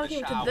you were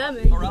talking to them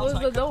and Or else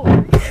closed I the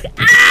door.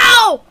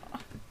 Ow!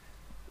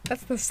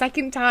 That's the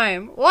second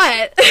time.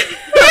 What?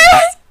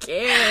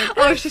 Scared.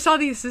 Oh, she saw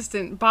the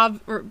assistant.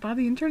 Bob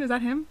the intern, is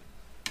that him?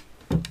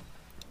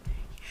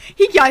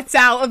 He gets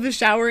out of the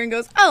shower and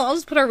goes, "Oh, I'll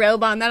just put a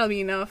robe on, that'll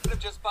be enough." Could have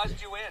just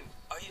buzzed you in.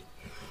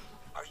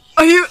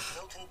 Are you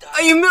Milton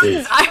Are you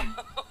Milton?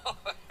 Oh,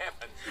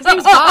 heavens. His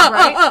name's Bob,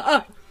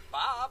 right?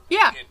 Bob?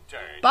 Yeah.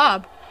 Intern.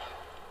 Bob.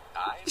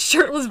 I've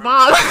Shirtless worked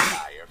Bob. for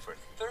Dyer for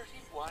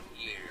 31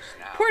 years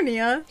now. Poor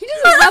Nia. He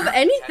doesn't have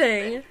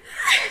anything.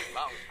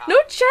 No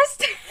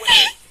chest.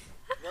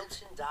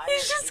 Milton Dyer.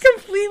 He's just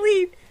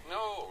completely...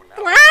 No.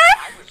 What?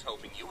 I was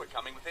hoping you were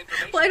coming with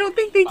information. Well, I don't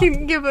think they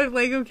can give a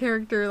Lego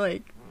character,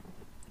 like...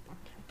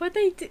 But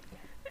they did.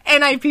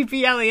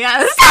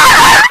 N-I-P-P-L-E-S.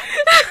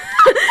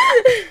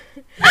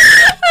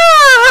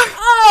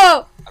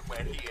 Oh!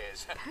 Where he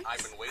is. I've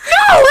been waiting.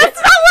 No,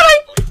 that's not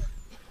what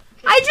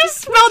I just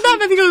smelled that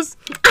and he goes,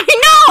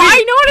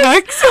 I know what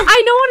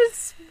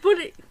it's,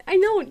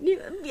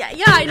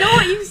 yeah, I know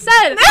what you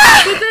said.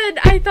 But then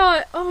I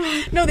thought,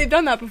 oh. No, they've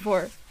done that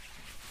before.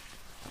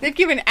 They've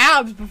given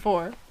abs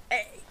before.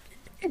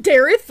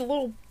 Dareth,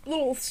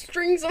 little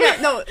strings on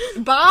it. No,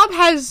 Bob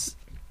has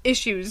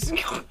issues.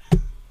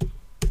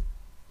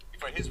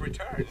 For his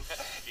return,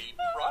 he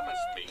promised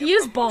me. He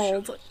is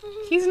bald.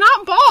 He's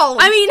not bald.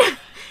 I mean,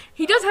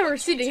 he does have a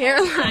receding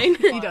hairline.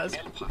 He does.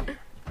 Empire.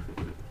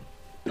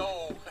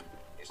 No,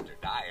 Mr.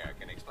 Dyer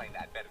can explain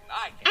that better than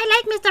I can.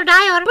 I like Mr.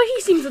 Dyer. But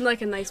he seems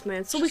like a nice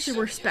man, so we should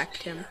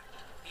respect him.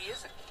 He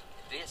isn't.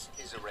 This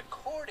is a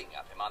recording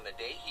of him on the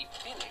day he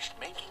finished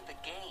making the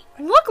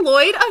game. Look,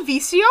 Lloyd, a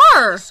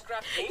VCR.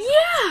 Scrap game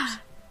Yeah.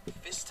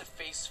 Face to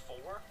Face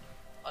 4,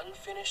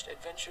 Unfinished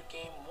Adventure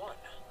Game 1.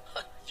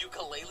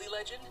 Ukulele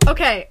Legend?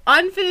 Okay,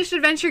 Unfinished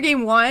Adventure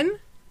Game 1.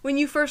 When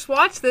you first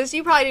watched this,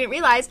 you probably didn't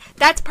realize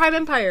that's Prime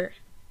Empire.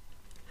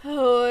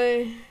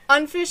 Oh,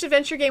 Unfinished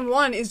Adventure Game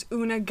 1 is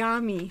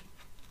Unagami.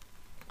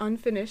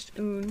 Unfinished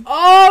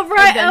oh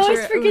right. I always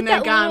Adventure forget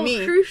that Unagami.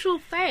 little crucial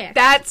fact.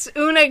 That's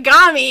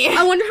Unagami.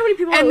 I wonder how many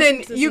people. And are then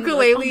listening to this and be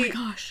like, Ukulele, oh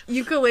my gosh.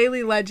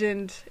 Ukulele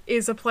Legend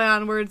is a play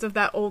on words of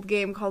that old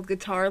game called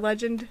Guitar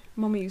Legend.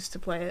 Mama used to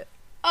play it.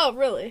 Oh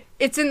really?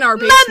 It's in our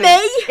basement. Mommy!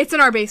 It's in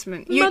our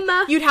basement.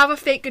 Mama! You'd have a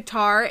fake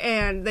guitar,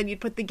 and then you'd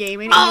put the game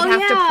in, and Oh, you'd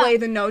have yeah. to play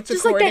the notes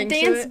Just like according that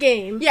to dance it.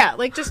 game. Yeah,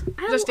 like just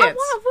I've dance.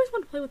 always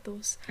wanted to play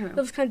with I know.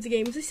 those kinds of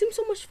games. They seem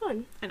so much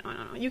fun. I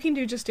know. You can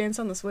do Just Dance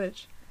on the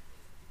Switch.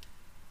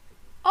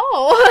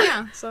 Oh.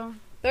 Yeah, so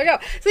there you go.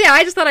 So yeah,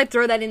 I just thought I'd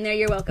throw that in there.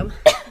 You're welcome.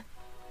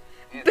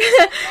 And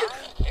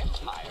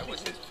Empire was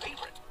his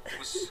favorite. It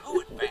was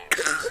so advanced.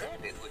 He said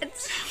it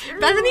would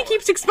Bethany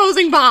keeps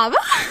exposing Bob.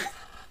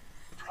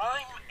 Prime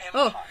Empire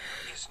Oh.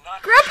 is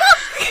not Grandpa!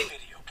 just a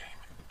video game.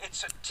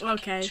 It's a ticket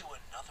Okay. to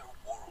another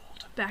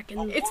world. Back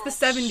in. It's the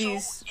World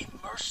 70s. So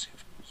immersive,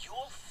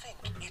 you'll think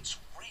it's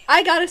real.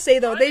 I gotta say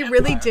though, they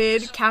really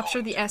did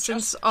capture the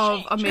essence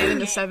of a man in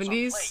the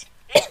 70s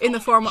in the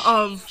form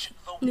of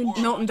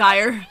Milton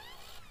Dyer.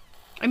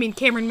 I mean,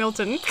 Cameron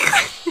Milton.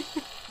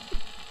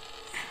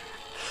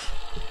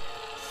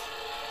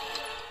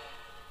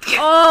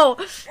 Oh,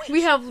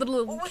 we have What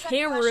little was that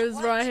cameras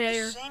flashing right lights?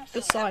 here. The same The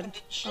thing sun. happened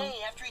to Jay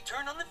after he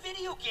turned on the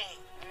video game.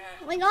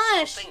 Oh my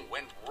gosh. Something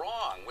went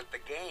wrong with the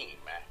game.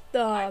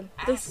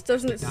 This Asked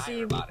doesn't Mr. Dyer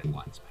seem. about it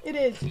once, but It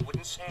is. he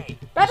wouldn't say.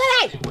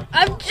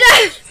 I'm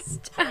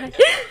just.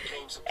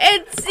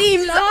 It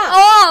seems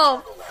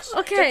off.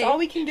 Okay. That's all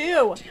we can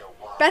do.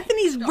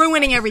 Bethany's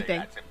ruining everything.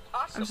 That's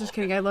impossible. I'm just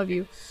kidding. I love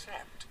you.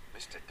 Except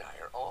Mr.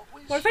 Dyer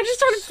always What if I just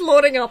started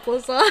floating up,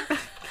 Lisa?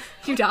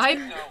 You died?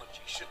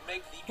 Technology should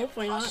make the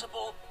Hopefully not.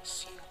 impossible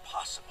seem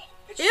possible.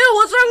 It's Ew,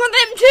 what's wrong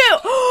with him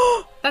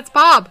too? That's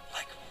Bob.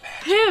 like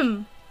magic.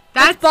 Him.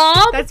 That's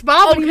Bob? That's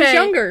Bob when he was Okay.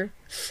 younger.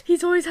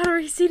 He's always had a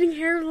receding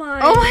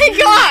hairline. Oh my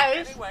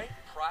gosh! Anyway,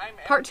 Prime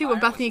Part 2 of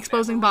Empire Bethany was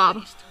exposing never Bob.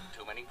 released.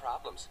 Too many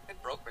problems.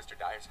 It broke Mr.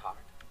 Dyer's heart.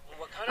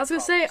 What kind I was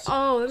gonna say, problems?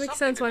 oh, that makes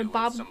Something sense to why do with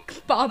Bob some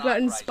got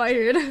unauthorized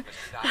inspired changes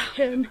Mr. by Dyer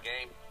made in him. the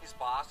game. His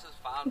bosses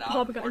found out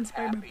Bob we got weren't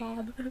inspired by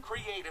happy. Bob.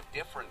 Creative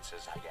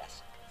differences, I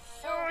guess.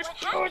 So what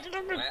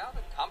happened? Well,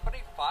 the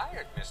company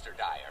fired Mr.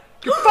 Dyer.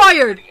 You're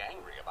fired. Pretty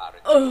angry about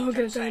it. Oh, I'm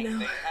gonna Kept die saying now.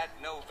 They had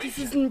no This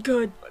vision, isn't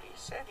good. but he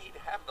said he'd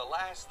have the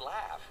last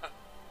laugh.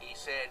 He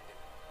said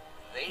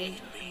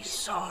they'd be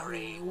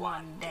sorry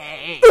one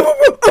day.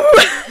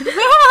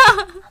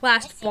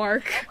 Last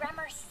bark.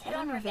 Programmer set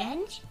on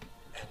revenge?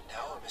 And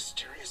now a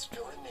mysterious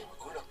villain named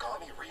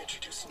Unagami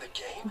reintroducing the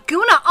game?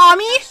 Guna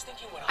Ami? Just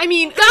thinking what I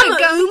mean,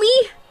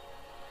 Gumi?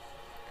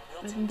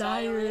 Milton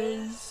Dyer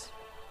is.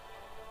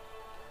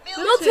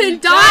 Milton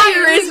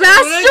Dyer is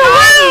Master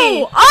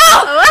Unagami. Wu!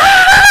 Oh!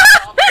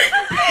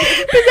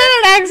 Is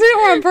that an accident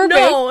or on purpose?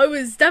 No, it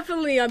was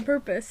definitely on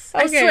purpose.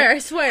 I Okay. swear, I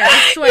swear,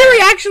 I swear. Your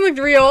reaction looked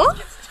real.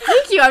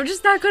 Thank you, I'm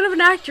just not good of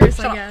an actress,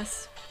 I Stop.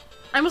 guess.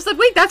 I almost said,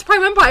 wait, that's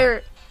Prime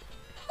Empire.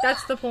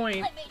 That's the point.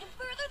 I made it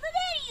further than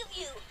any of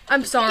you.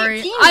 I'm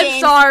sorry. Team I'm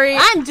dance. sorry.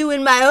 I'm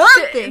doing my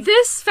own thing.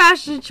 This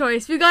fashion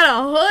choice, we got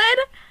a hood,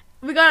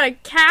 we got a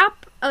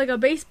cap, like a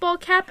baseball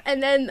cap,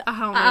 and then A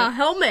helmet. A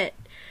helmet.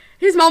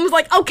 His mom was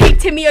like, okay,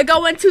 Timmy, you're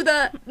going to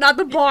the, not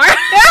the bar.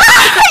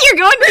 You're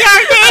going to the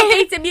arcade.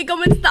 Okay, Timmy, you're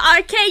going to the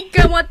arcade. You're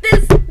going to want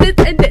this, this,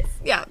 and this.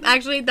 Yeah,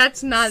 actually,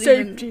 that's not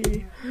even.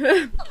 Safety.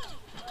 Well,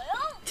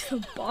 To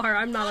the bar,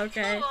 I'm not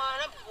okay. Come on,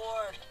 I'm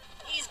bored.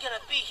 He's gonna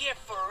be here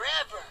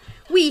forever.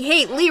 We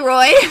hate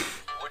Leroy.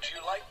 Would you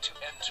like to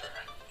enter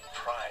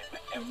Prime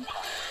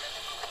Empire?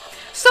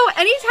 So,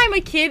 anytime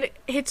a kid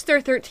hits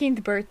their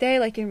 13th birthday,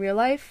 like in real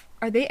life,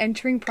 are they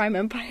entering Prime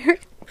Empire?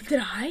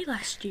 Did I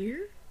last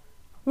year?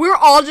 We're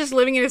all just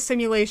living in a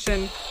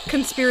simulation.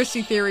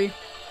 Conspiracy theory.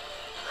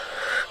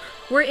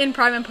 We're in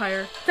Prime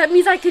Empire. That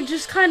means I could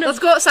just kind of. Let's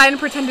go outside and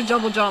pretend to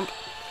double jump.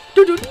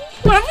 What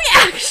if we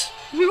actually?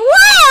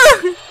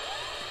 Whoa!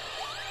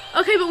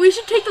 Okay, but we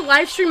should take the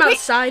live stream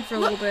outside for a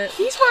little bit.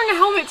 He's wearing a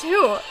helmet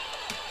too.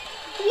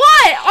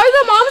 What? Are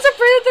the moms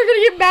afraid that they're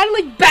gonna get mad and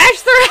like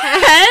bash their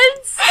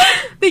heads?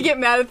 They get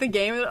mad at the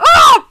game. And,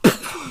 oh! God,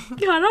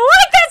 I don't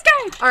like this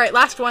guy. All right,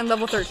 last one,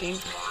 level 13.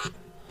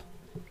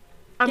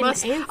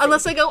 Unless, Getting antsy.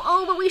 unless I go,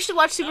 oh, but we should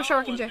watch Super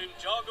Shark and J.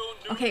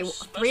 Okay,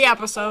 3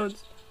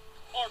 episodes.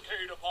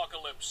 Arcade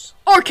Apocalypse.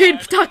 Arcade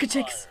Taka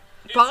Chicks.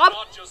 It's Bob?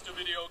 not just a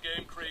video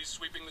game craze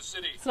sweeping the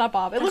city. It's not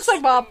Bob. It looks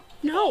like Bob.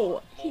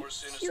 No, More he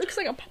sinister. looks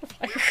like a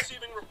pedophile.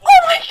 Receiving reports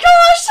Oh my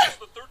gosh!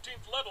 the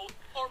 13th level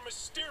are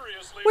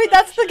mysteriously Wait,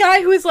 that's the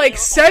guy who is like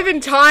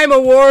 7-time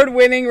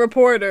award-winning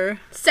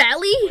reporter.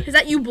 Sally, is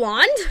that you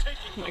blonde?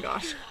 Oh my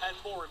gosh. And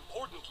more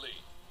importantly,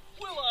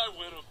 will I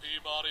win a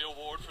Peabody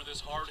Award for this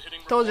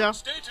hard-hitting Told report? ya.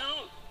 Stay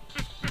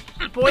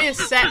tuned. Boy is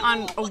set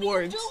on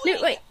awards. No,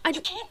 wait,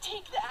 You can't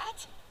take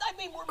that. I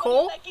made more money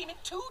Cole? on that game in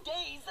 2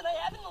 days than I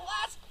have in the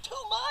last 2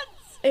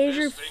 months.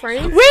 Andrew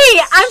Francis.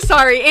 Wait, I'm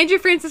sorry. Andrew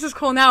Francis is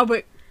cool now,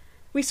 but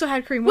we still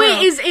had Kareem. Wait,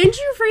 Will. is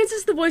Andrew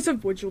Francis the voice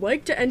of Would You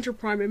Like to Enter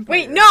Prime Empire?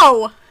 Wait,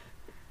 no!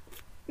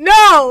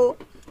 No!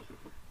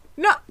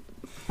 No!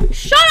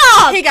 Shut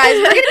up! Hey guys,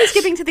 we're gonna be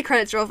skipping to the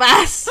credits real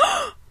fast.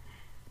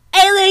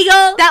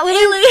 Illegal! That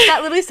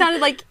literally sounded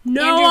like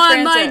No Andrew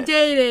online Francis.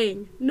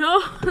 dating. No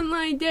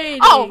online dating.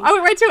 Oh, I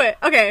went right to it.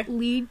 Okay.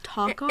 Lead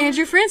talk on?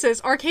 Andrew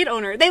Francis, arcade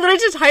owner. They literally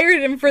just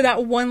hired him for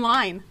that one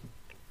line.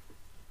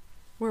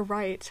 We're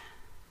right.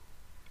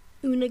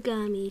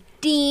 Unagami.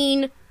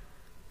 Dean.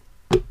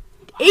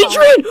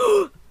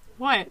 Adrian!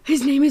 What?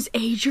 His name is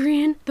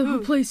Adrian, the who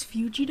plays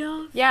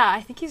Fugitive? Yeah,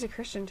 I think he's a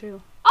Christian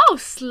too. Oh,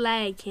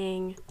 Slag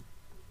King.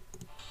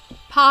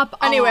 Pop off.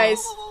 Anyways,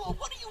 Whoa,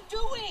 what are you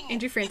doing?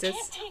 Andrew Francis. You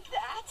can't take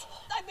that.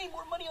 I made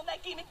more money on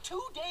that game in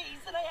 2 days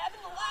than I have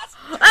in the last.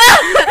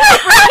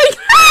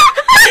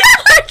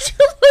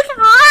 You look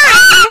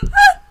high!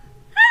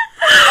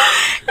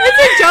 it's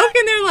a joke,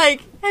 and they're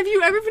like, "Have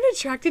you ever been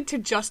attracted to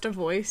just a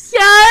voice?"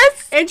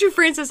 Yes! Andrew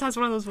Francis has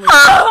one of those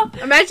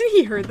voices. Imagine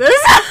he heard this.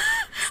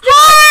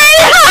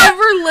 I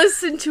never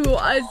listened to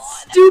a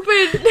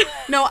stupid.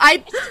 No,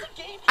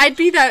 I'd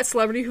be that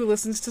celebrity who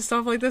listens to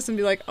stuff like this and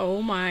be like,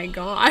 "Oh my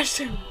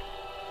gosh."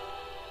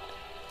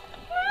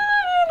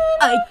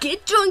 I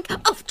get drunk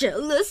of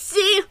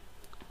jealousy.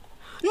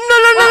 No.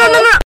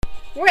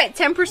 We're at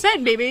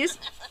 10%, babies.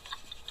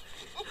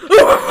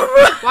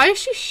 Why is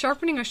she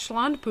sharpening a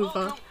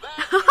Schlandpuva?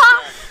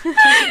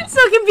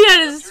 So can be at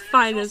his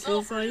finest,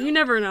 Lisa. You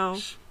never know.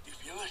 You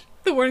feel it?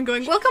 The word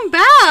going, welcome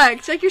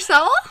back. Check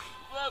yourself.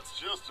 That's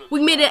just a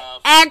We made it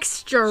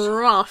extra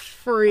rough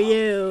for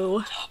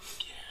you.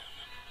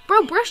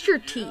 Bro, brush your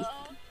teeth.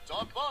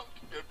 top bunk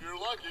if you're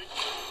lucky.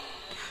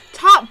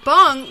 Top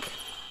bunk.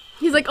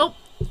 He's like, oh,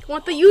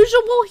 want the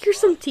usual? Here's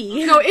some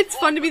tea. No, it's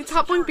fun to be the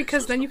top bunk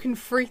because then you can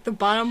freak the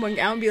bottom bunk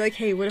out and be like,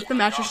 hey, what if the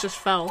mattress just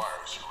fell?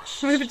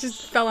 What if it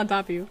just fell on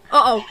top of you?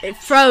 Uh-oh, it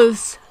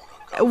froze.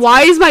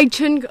 Why is my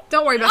chin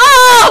Don't worry about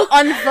Oh! it.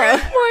 Unfroze.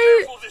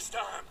 Why? Careful this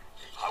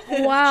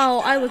time. Wow,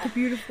 I look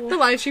beautiful. The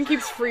live stream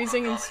keeps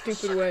freezing in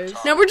stupid ways.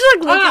 Now we're just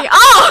like looking.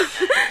 Oh!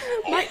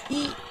 My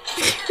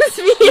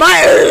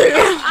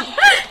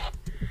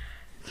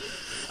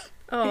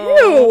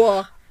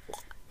Oh.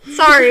 Ew.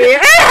 Sorry.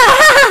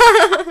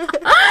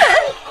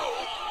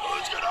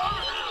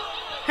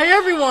 Hey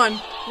everyone,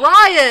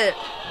 riot!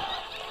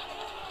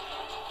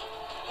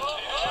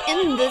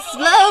 In the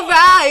Slow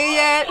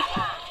riot!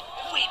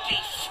 We be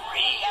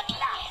free at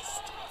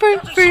last. Free,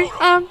 free,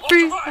 I'm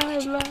free.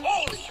 Right.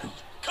 All of you,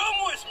 come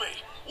with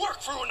me. Work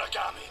for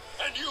Unagami,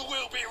 and you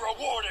will be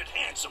rewarded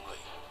handsomely.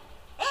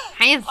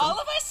 Handsome. All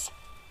of us?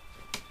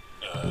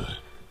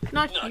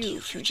 Not Not you, you,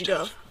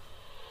 Fujidove.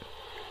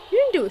 You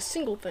didn't do a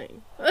single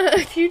thing.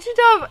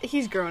 Fujidove,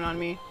 he's growing on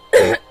me.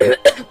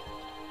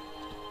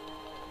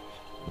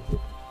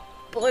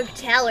 Borg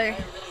Teller. I really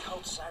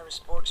hope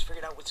Cyrus Borgs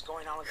figured out what's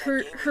going on with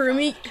that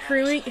game.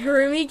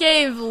 Harumi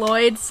gave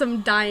Lloyd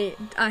some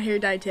hair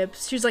dye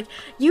tips. She was like,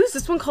 use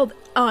this one called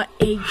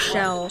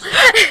eggshell.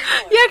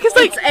 Yeah, because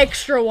like It's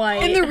extra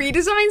white. in the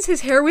redesigns,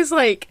 his hair was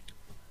like,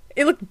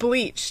 it looked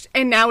bleached,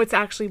 and now it's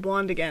actually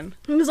blonde again.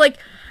 He was like,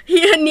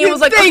 Neil was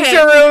like, Thanks, okay.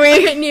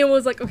 Harumi. Okay, Neil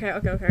was like, okay.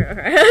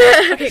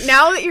 Okay,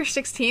 now that you're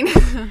 16,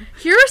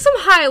 Here are some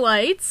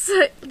highlights.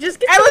 Just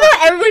get I some love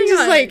how everyone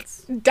just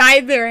highlights. like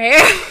dyed their hair.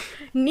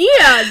 Nia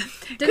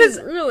Because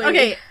didn't really.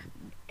 okay,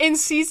 in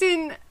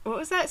season what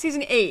was that?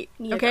 Season 8.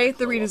 Nia Okay, got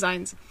the cool.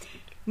 redesigns.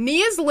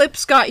 Nia's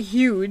lips got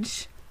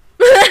huge.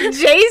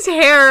 Jay's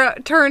hair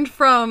turned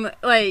from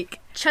like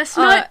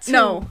Chestnut to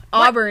no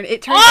auburn.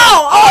 It turned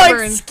Oh, from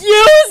auburn.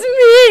 excuse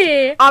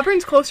me.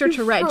 Auburn's closer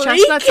to red. Freak.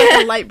 Chestnut's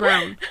like a light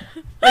brown.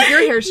 Like your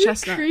hair's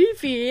chestnut.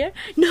 Creepy.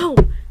 No,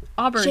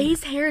 Auburn.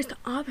 Jay's hair is the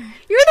auburn.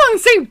 You're the one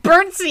saying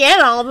burnt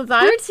sienna all the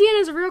time. Burnt sienna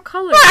is a real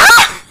color.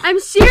 I'm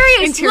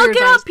serious. Interior Look it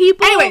designs. up,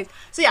 people. Anyways,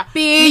 so yeah,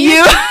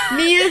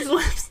 Nia's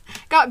lips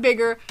got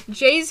bigger.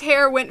 Jay's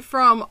hair went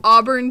from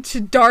auburn to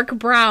dark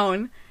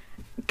brown.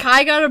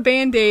 Kai got a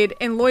band-aid,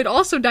 and Lloyd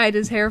also dyed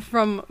his hair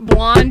from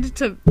blonde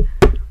to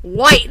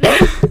white.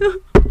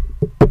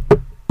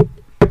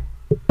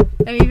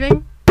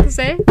 Anything to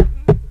say?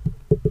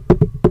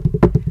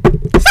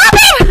 Stop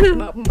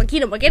it!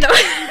 Makino.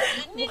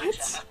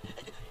 What?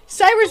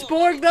 Cyrus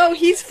Borg, though,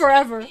 he's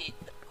forever.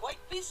 Quite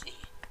busy.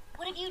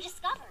 What have you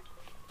discovered?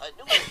 A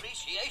new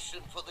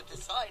appreciation for the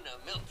designer,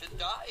 Milton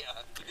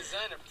Dyer. You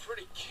designed a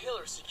pretty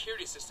killer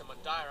security system on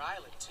Dyer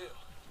Island,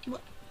 too.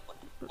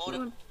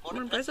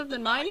 More impressive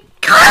than mine?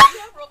 Yeah,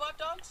 robot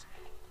dogs?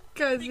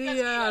 Because he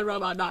had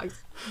robot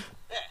dogs.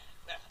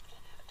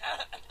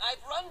 I've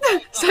run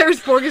my Cyrus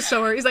Borg is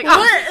so hurt. He's like, What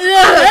oh.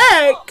 the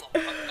heck?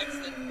 more complex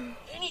than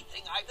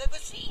anything I've ever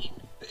seen.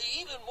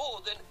 Even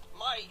more than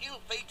my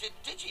ill-fated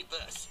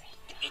Digiverse.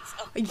 It's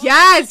a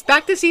Yes,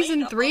 back to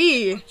season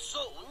 3.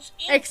 zones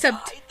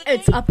Except inside the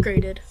it's game.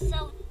 upgraded.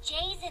 So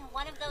Jay's in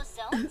one of those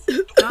zones?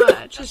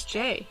 It's just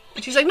Jay.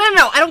 And she's like, no,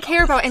 I don't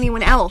care about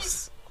anyone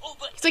else.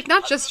 Over He's like,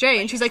 not just Jay.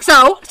 And she's like,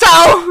 so?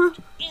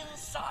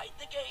 inside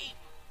the game.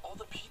 All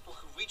the people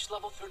who reached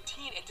level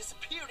 13 and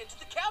disappeared into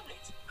the cabinet.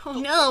 Oh The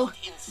no. world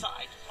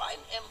inside Prime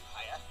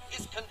Empire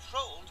is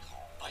controlled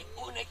by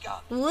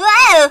Unagami.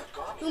 Whoa!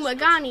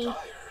 Umagani.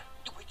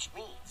 Which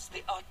means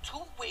there are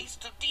two ways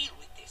to deal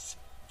with this.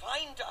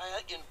 Find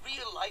Dyer in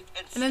real life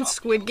And then stop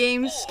Squid him,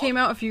 Games or came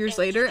out a few years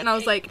enter later, the and I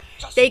was game like,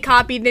 just they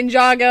copied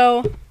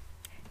Ninjago.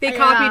 They Yeah.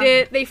 copied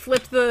it. They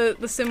flipped the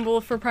symbol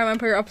for Prime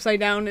Empire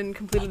upside down and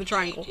completed the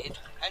triangle. change it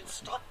and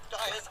stop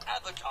Dyer's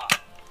avatar,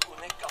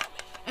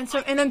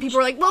 Unagami. And then people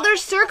were like, well,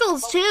 there's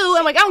circles too.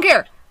 I'm like, I don't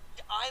care.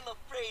 I'm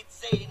afraid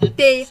Zane and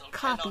They Diesel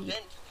cannot copied.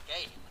 enter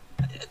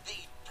the game.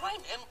 The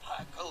Prime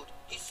Empire code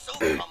is so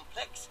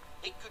complex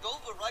it could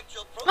overwrite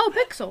your program. Oh,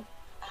 Pixel.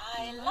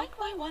 I like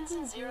my ones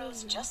and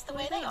zeros just the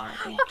way they are.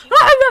 Thank you.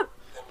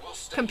 Then we'll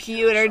stay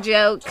Computer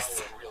jokes.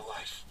 in real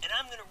life. And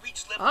I'm gonna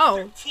reach level Oh.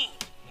 13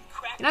 and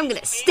crack And I'm this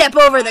gonna big step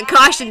over the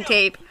caution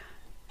tape.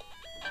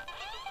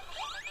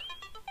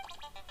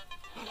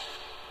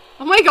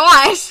 Oh my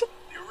gosh. The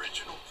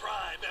original Prime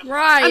Empire.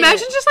 Right.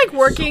 Imagine just like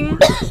working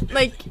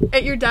like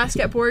at your desk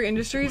at Borg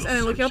Industries and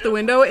then looking out the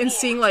window and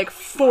seeing like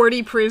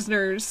 40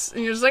 prisoners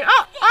and you're just like, a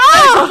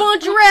oh!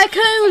 bunch of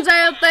raccoons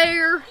out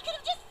there. We could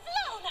have just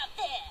flown up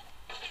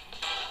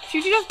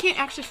there! Fujidove can't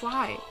actually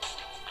fly.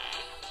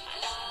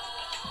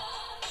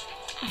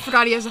 I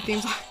forgot he has a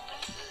theme song.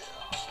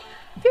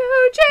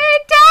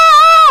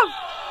 Fujidove!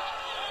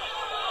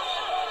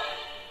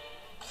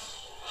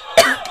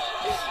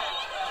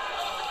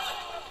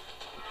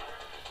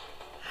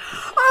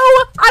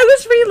 Oh, I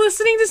was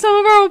re-listening to some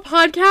of our old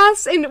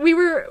podcasts, and we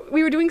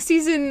were doing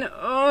season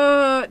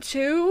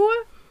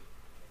 2,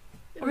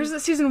 or is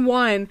it season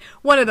 1?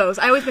 One of those.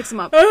 I always mix them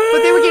up. But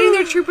they were getting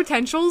their true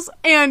potentials,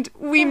 and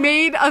we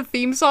made a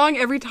theme song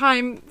every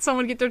time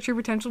someone would get their true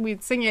potential.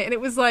 We'd sing it, and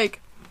it was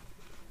like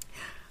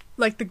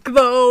the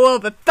glow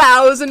of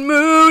 1,000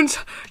 moons,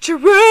 true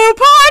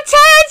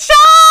potential.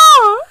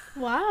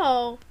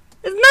 Wow.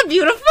 Isn't that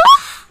beautiful?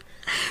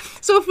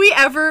 So if we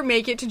ever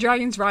make it to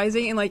Dragon's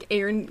Rising and like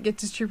Aaron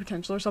gets his true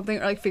potential or something,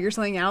 or like figure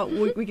something out,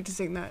 we get to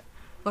sing that.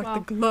 Like Wow. the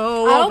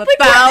glow I of don't think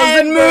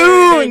 1,000 we're ever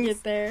gonna moons.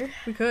 get there.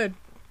 We could.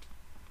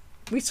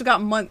 We still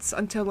got months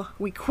until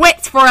we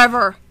quit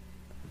forever.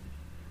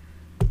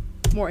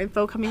 More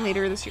info coming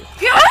later this year.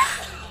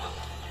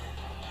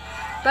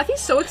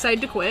 Bethy's so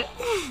excited to quit.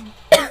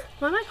 Why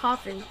am I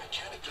coughing?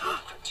 Mechanic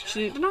developed criteria. She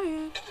didn't deny it.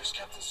 And there's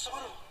Captain Soto.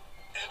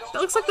 And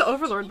That looks like the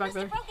Overlord back Must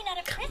have there. broken out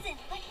of prison,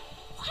 but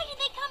why did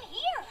they come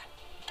here?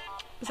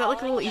 Is that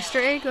like a little Easter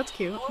egg? That's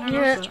cute. I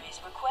Yeah. noticed that.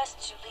 Please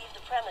request you leave the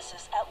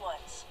premises at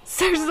once.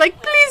 Sarah's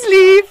like, please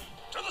leave.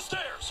 To the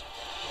stairs.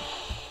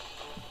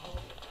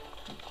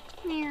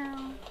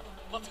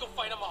 Let's go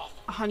fight them off.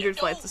 100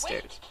 flights of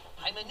wait. stairs.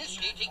 I'm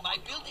initiating my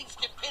building's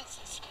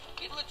defenses.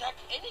 It'll attack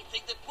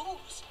anything that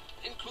moves,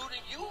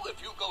 including you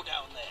if you go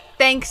down there.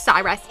 Thanks,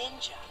 Cyrus.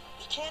 Ninja,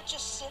 you can't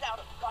just sit out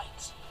a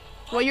fight.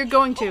 Well, you're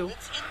going to.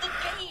 It's in the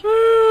game.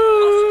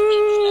 Muscle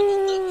means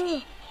that's the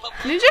key, but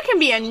Ninja can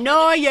be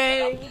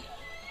annoying.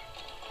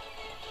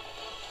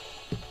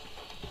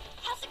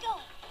 How's it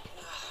going?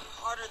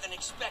 harder than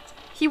expected.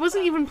 He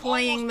wasn't even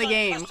playing the Almost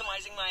done game.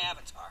 Customizing my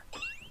avatar.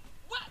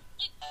 What?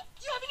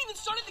 You haven't even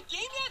started the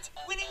game yet?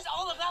 Winning's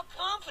all about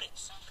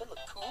confidence. I look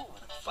cool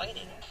when I'm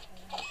fighting.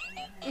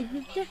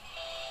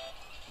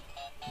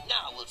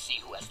 Now we'll see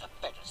who has the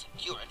better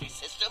security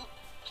system.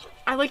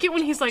 I like it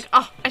when he's like,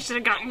 oh, I should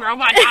have gotten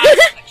robot eyes.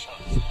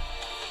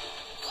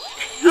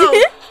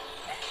 Oh.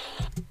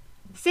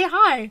 Say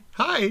hi.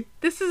 Hi.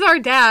 This is our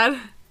dad.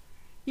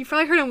 You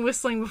probably heard him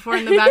whistling before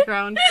in the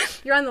background.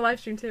 You're on the live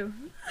stream too.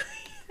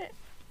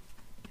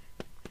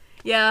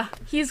 Yeah.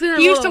 He's gonna.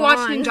 He used to roll watch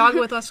on. Ninjago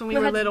with us when we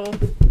were little.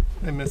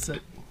 I miss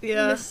it.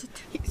 Yeah.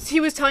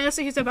 He was telling us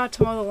that he's about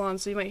to mow the lawn,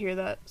 so you might hear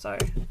that. Sorry.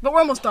 But we're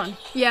almost done.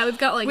 Yeah, we've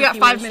got like. We a got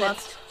few 5 minutes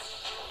minutes.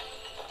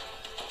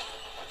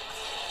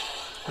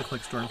 Look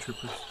like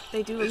stormtroopers.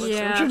 They do look like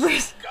Yeah.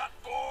 stormtroopers. Got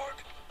bored?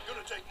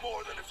 Gonna take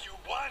more than a few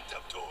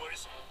wind-up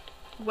toys.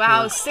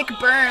 Wow, sick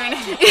burn.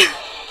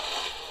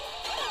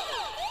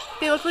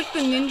 They look like the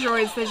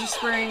Ninjroids. They're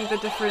just wearing the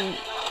different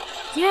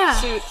Yeah,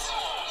 suits.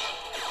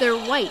 they're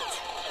white.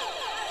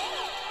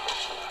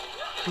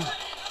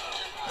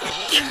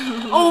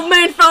 Oh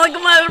man, felt like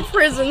I'm out of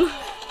prison.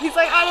 He's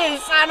like, I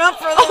didn't sign up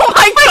for this. Oh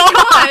my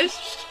gosh!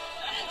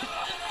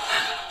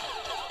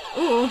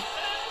 Ooh.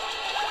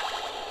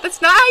 That's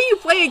not how you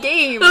play a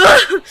game.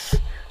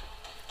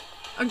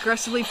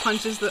 Aggressively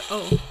punches the.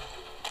 Oh.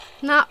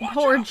 Not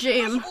poor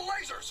Jim. Possible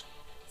lasers.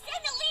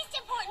 Send the least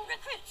important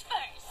recruits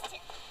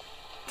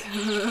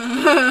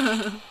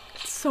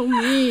first. So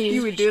mean.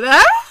 You would do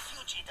that?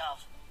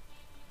 Fugitive.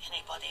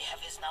 Anybody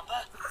have his number?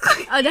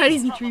 Oh,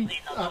 Daddy's intrigued.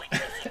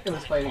 It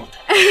was fighting.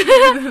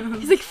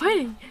 He's like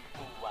fighting.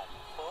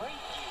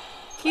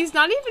 He's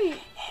not even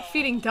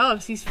feeding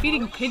doves. He's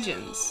feeding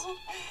pigeons.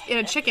 And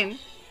a chicken.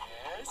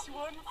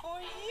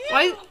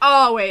 Why?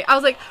 Oh wait, I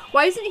was like,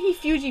 why isn't he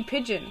Fuji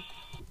pigeon?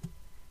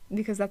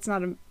 Because that's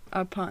not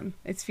a pun.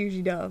 It's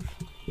Fuji dove.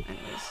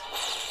 Anyways.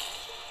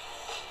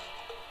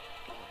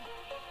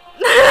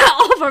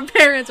 All of our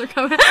parents are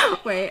coming.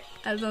 Wait,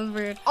 that sounds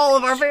weird. All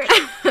of our parents.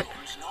 Know where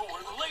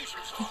the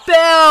lasers are.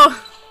 Bill.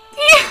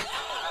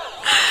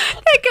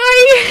 That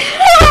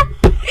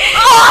guy.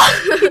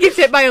 Oh! He gets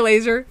hit by a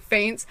laser,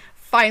 faints,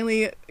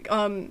 finally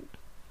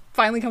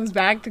comes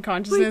back to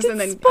consciousness, and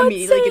then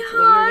immediately gets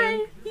laser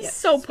again. He's Yeah,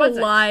 so Spud's it.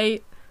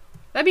 polite.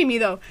 That'd be me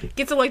though.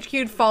 Gets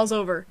electrocuted, falls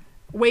over,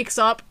 wakes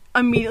up,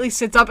 immediately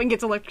sits up and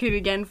gets electrocuted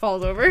again,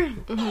 falls over.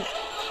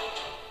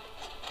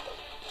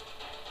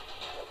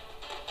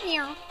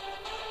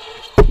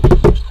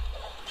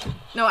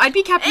 No, I'd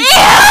be Captain.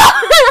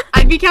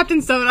 I'd be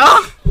Captain Soda.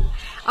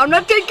 I'm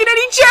not taking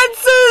any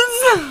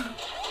chances.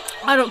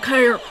 I don't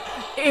care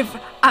if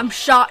I'm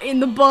shot in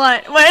the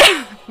butt.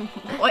 Wait.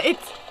 What? At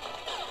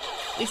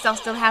least I'll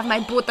still have my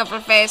boot of a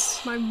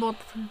face. My butt.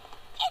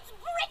 It's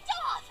bricked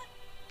off.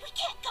 We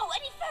can't go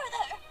any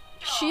further.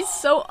 She's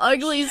so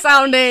ugly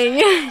sounding.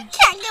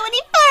 Can't go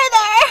any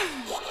further.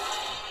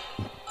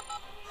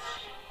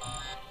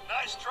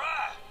 Nice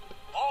try.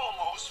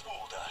 Almost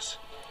fooled us.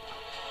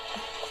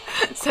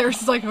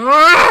 Sarah's like,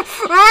 "Argh!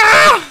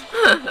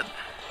 Argh!"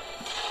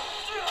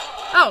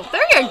 Oh,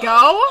 there you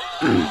go.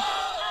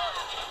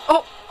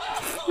 Oh,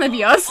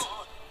 maybe us.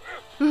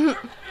 Little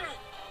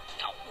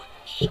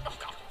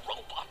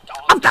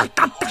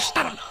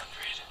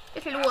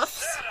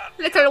wolves.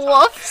 Little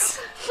wolves.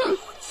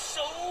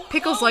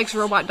 Pickles likes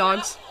robot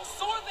dogs.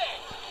 So are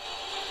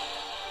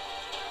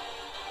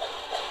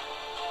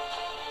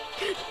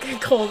they.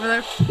 Go over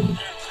there.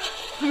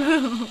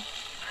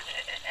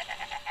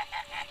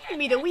 You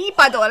made a wee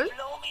puddle.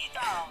 Blow me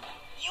down.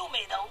 You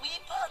made a wee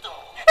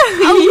puddle.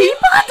 A wee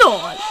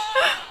puddle.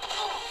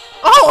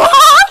 Oh,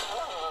 huh?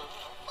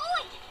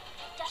 Boy,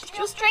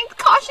 Industrial strength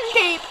caution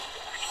tape.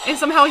 And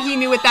somehow he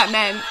knew what that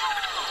meant.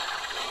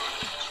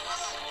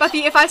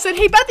 Bethy, if I said,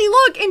 hey, Bethy,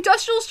 look,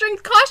 industrial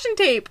strength caution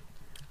tape,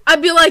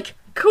 I'd be like,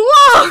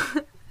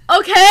 cool.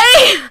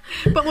 Okay.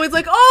 But Lloyd's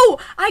like, oh,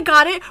 I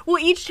got it. We'll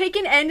each take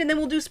an end and then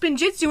we'll do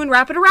spinjitzu and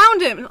wrap it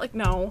around him. And I'm like,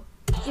 no.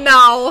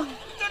 No.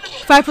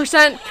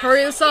 5%.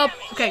 Hurry this up.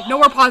 Okay, no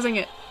more pausing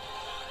it.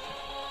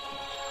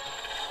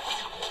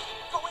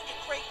 Going to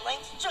great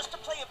lengths just to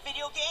play a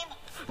video game?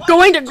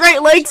 Going to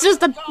Great Lakes just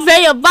to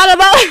say a blah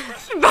blah.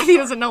 Bethy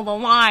doesn't know the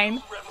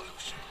line.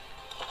 Revolution.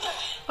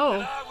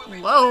 Oh.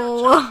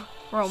 Whoa.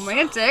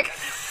 Romantic.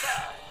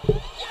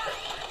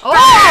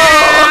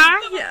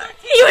 Oh!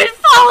 He was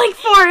falling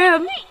for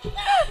him.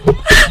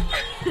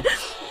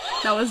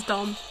 That was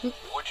dumb. Would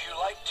you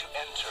like to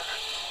enter?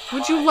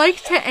 Would you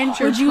like to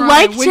enter? Would you Prime?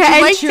 like Would to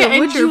you like enter? to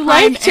Would you Prime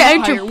like to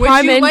enter Empire?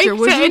 Prime Would you like Enter?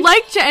 Would to you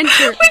like to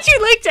enter? Would you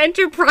like to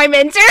enter Prime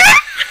Enter?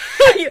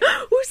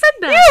 Who said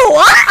that? You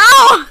what?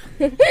 Ow!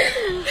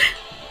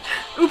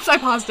 Oops, I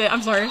paused it.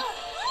 I'm sorry.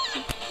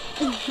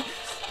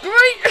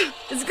 Right.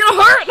 It's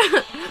gonna hurt.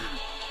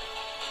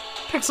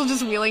 Pixel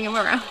just wheeling him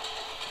around.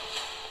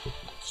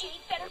 Jade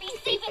better be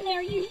safe in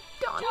there, you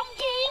dumb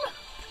game.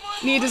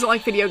 Nia doesn't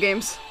like video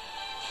games.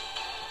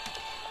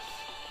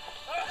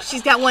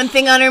 She's got one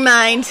thing on her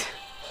mind.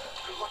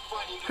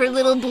 Her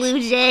little blue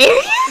jay.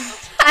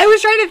 I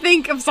was trying to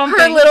think of something.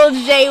 Her little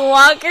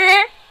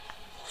jaywalker.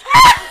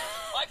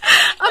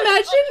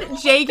 Imagine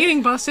Jay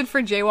getting busted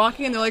for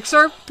jaywalking and they're like,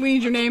 "Sir, we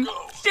need your name."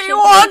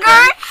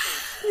 Jaywalker.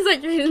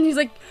 He's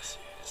like,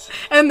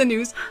 And the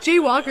news, Jay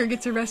Walker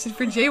gets arrested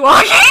for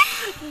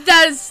jaywalking.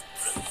 that's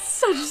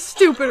such a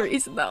stupid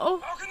reason though.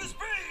 How can this be?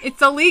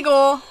 It's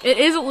illegal. It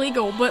is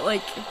illegal, but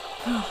like,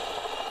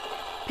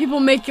 people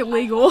make it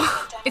legal.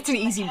 It's an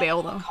easy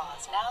bail though.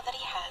 Cause now that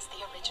he has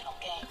the original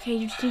game. Okay,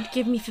 you just need to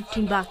give me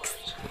 $15.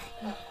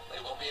 They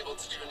won't be able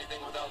to do anything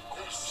without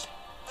this.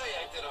 I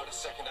acted out a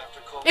second after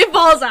call. It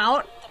falls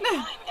out. The Prime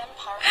Empire.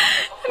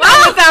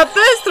 Not without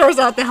this, throws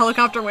out the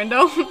helicopter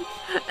window.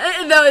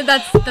 No,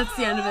 that's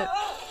the end of it.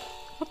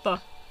 What the?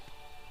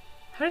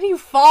 How did you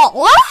fall?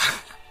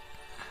 What?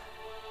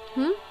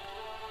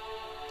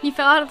 He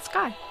fell out of the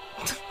sky.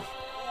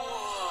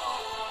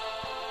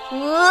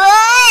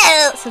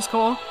 Whoa! This is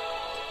cool.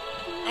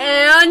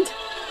 And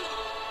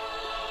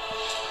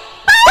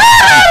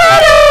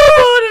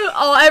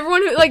oh,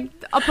 everyone who like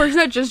a person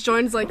that just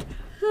joined is like,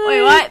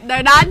 wait, what?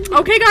 They're not.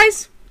 Okay,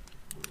 guys.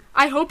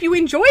 I hope you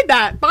enjoyed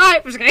that.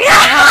 Bye. I'm just kidding.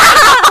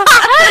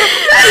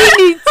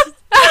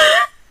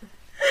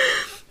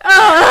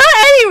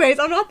 Anyways,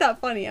 I'm not that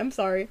funny. I'm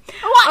sorry.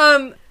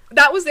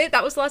 That was it.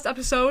 That was the last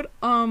episode.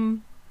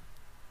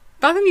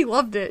 Bethany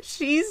loved it.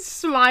 She's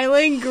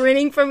smiling,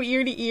 grinning from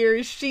ear to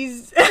ear.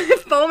 She's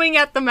foaming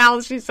at the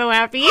mouth. She's so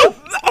happy.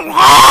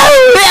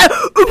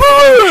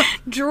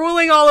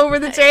 Drooling all over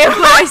the table.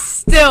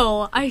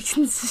 I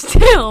can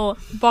still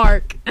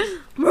bark.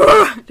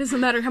 Doesn't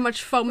matter how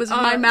much foam is in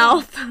my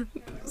mouth.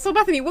 So,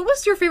 Bethany, what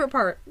was your favorite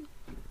part?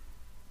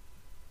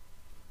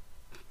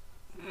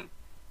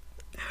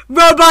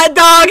 Robot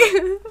dog.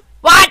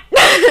 What?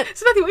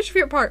 So, Bethany, what's your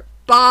favorite part?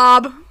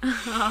 Bob.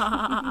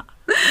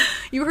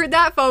 You heard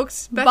that,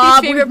 folks. Bethany's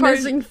Bob favorite with part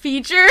missing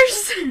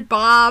features.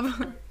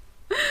 Bob.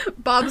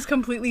 Bob's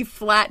completely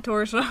flat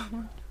torso.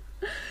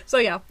 So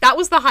yeah, that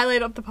was the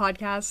highlight of the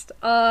podcast.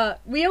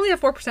 We only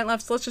have 4%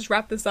 left, so let's just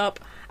wrap this up.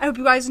 I hope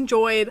you guys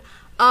enjoyed.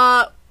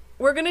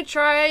 We're gonna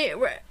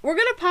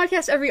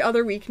podcast every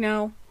other week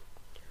now.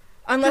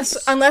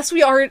 Unless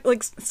we are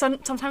like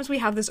sometimes we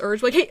have this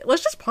urge like, hey,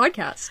 let's just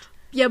podcast.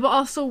 Yeah, but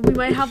also we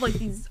might have like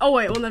these. Oh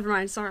wait, well never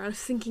mind. Sorry, I was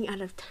thinking out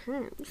of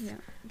terms. Yeah.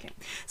 Okay.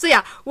 So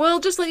yeah,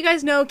 we'll just let you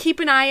guys know. Keep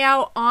an eye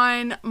out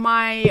on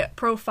my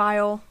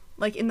profile,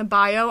 like in the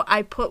bio.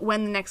 I put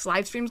when the next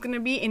live stream is gonna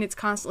be, and it's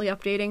constantly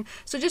updating.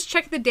 So just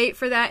check the date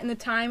for that and the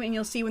time, and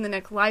you'll see when the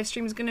next live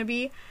stream is gonna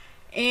be.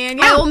 And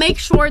yeah, I will make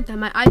sure that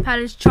my iPad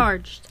is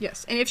charged.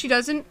 Yes, and if she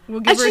doesn't,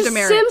 we'll give her a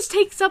demerit. Sims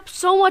takes up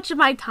so much of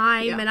my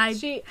time, Yeah. and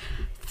She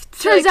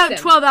turns likes out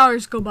Sims. 12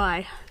 hours go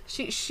by.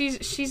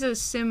 She's a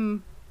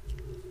sim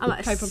I'm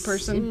a type of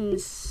person.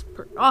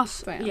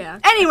 Awesome. Yeah.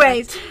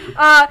 Anyways,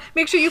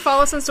 make sure you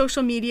follow us on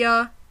social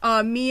media.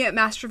 Me at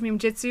Master of Meme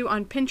Jitsu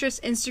on Pinterest,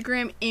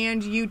 Instagram,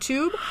 and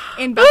YouTube.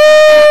 And Beth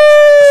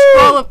at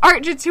Scroll of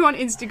Art Jitsu on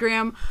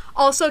Instagram.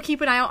 Also,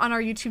 keep an eye out on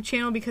our YouTube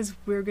channel because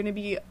we're going to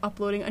be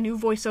uploading a new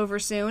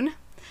voiceover soon.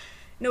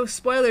 No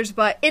spoilers,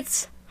 but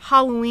it's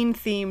Halloween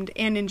themed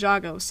and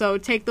Ninjago. So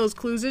take those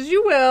clues as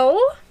you will.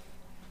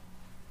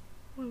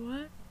 Wait,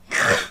 what?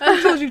 I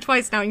told you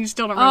twice now and you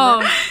still don't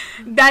remember.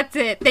 That's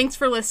it. Thanks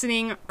for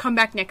listening. Come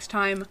back next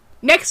time.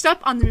 Next up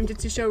on the Meme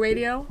Jitsu Show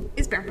Radio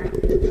is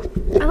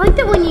Bearheart. I like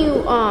that when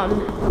you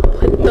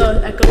put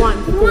the echo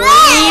on 40,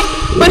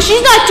 but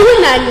she's not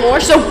doing that anymore,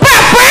 so bam, bam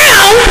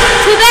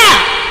to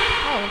that.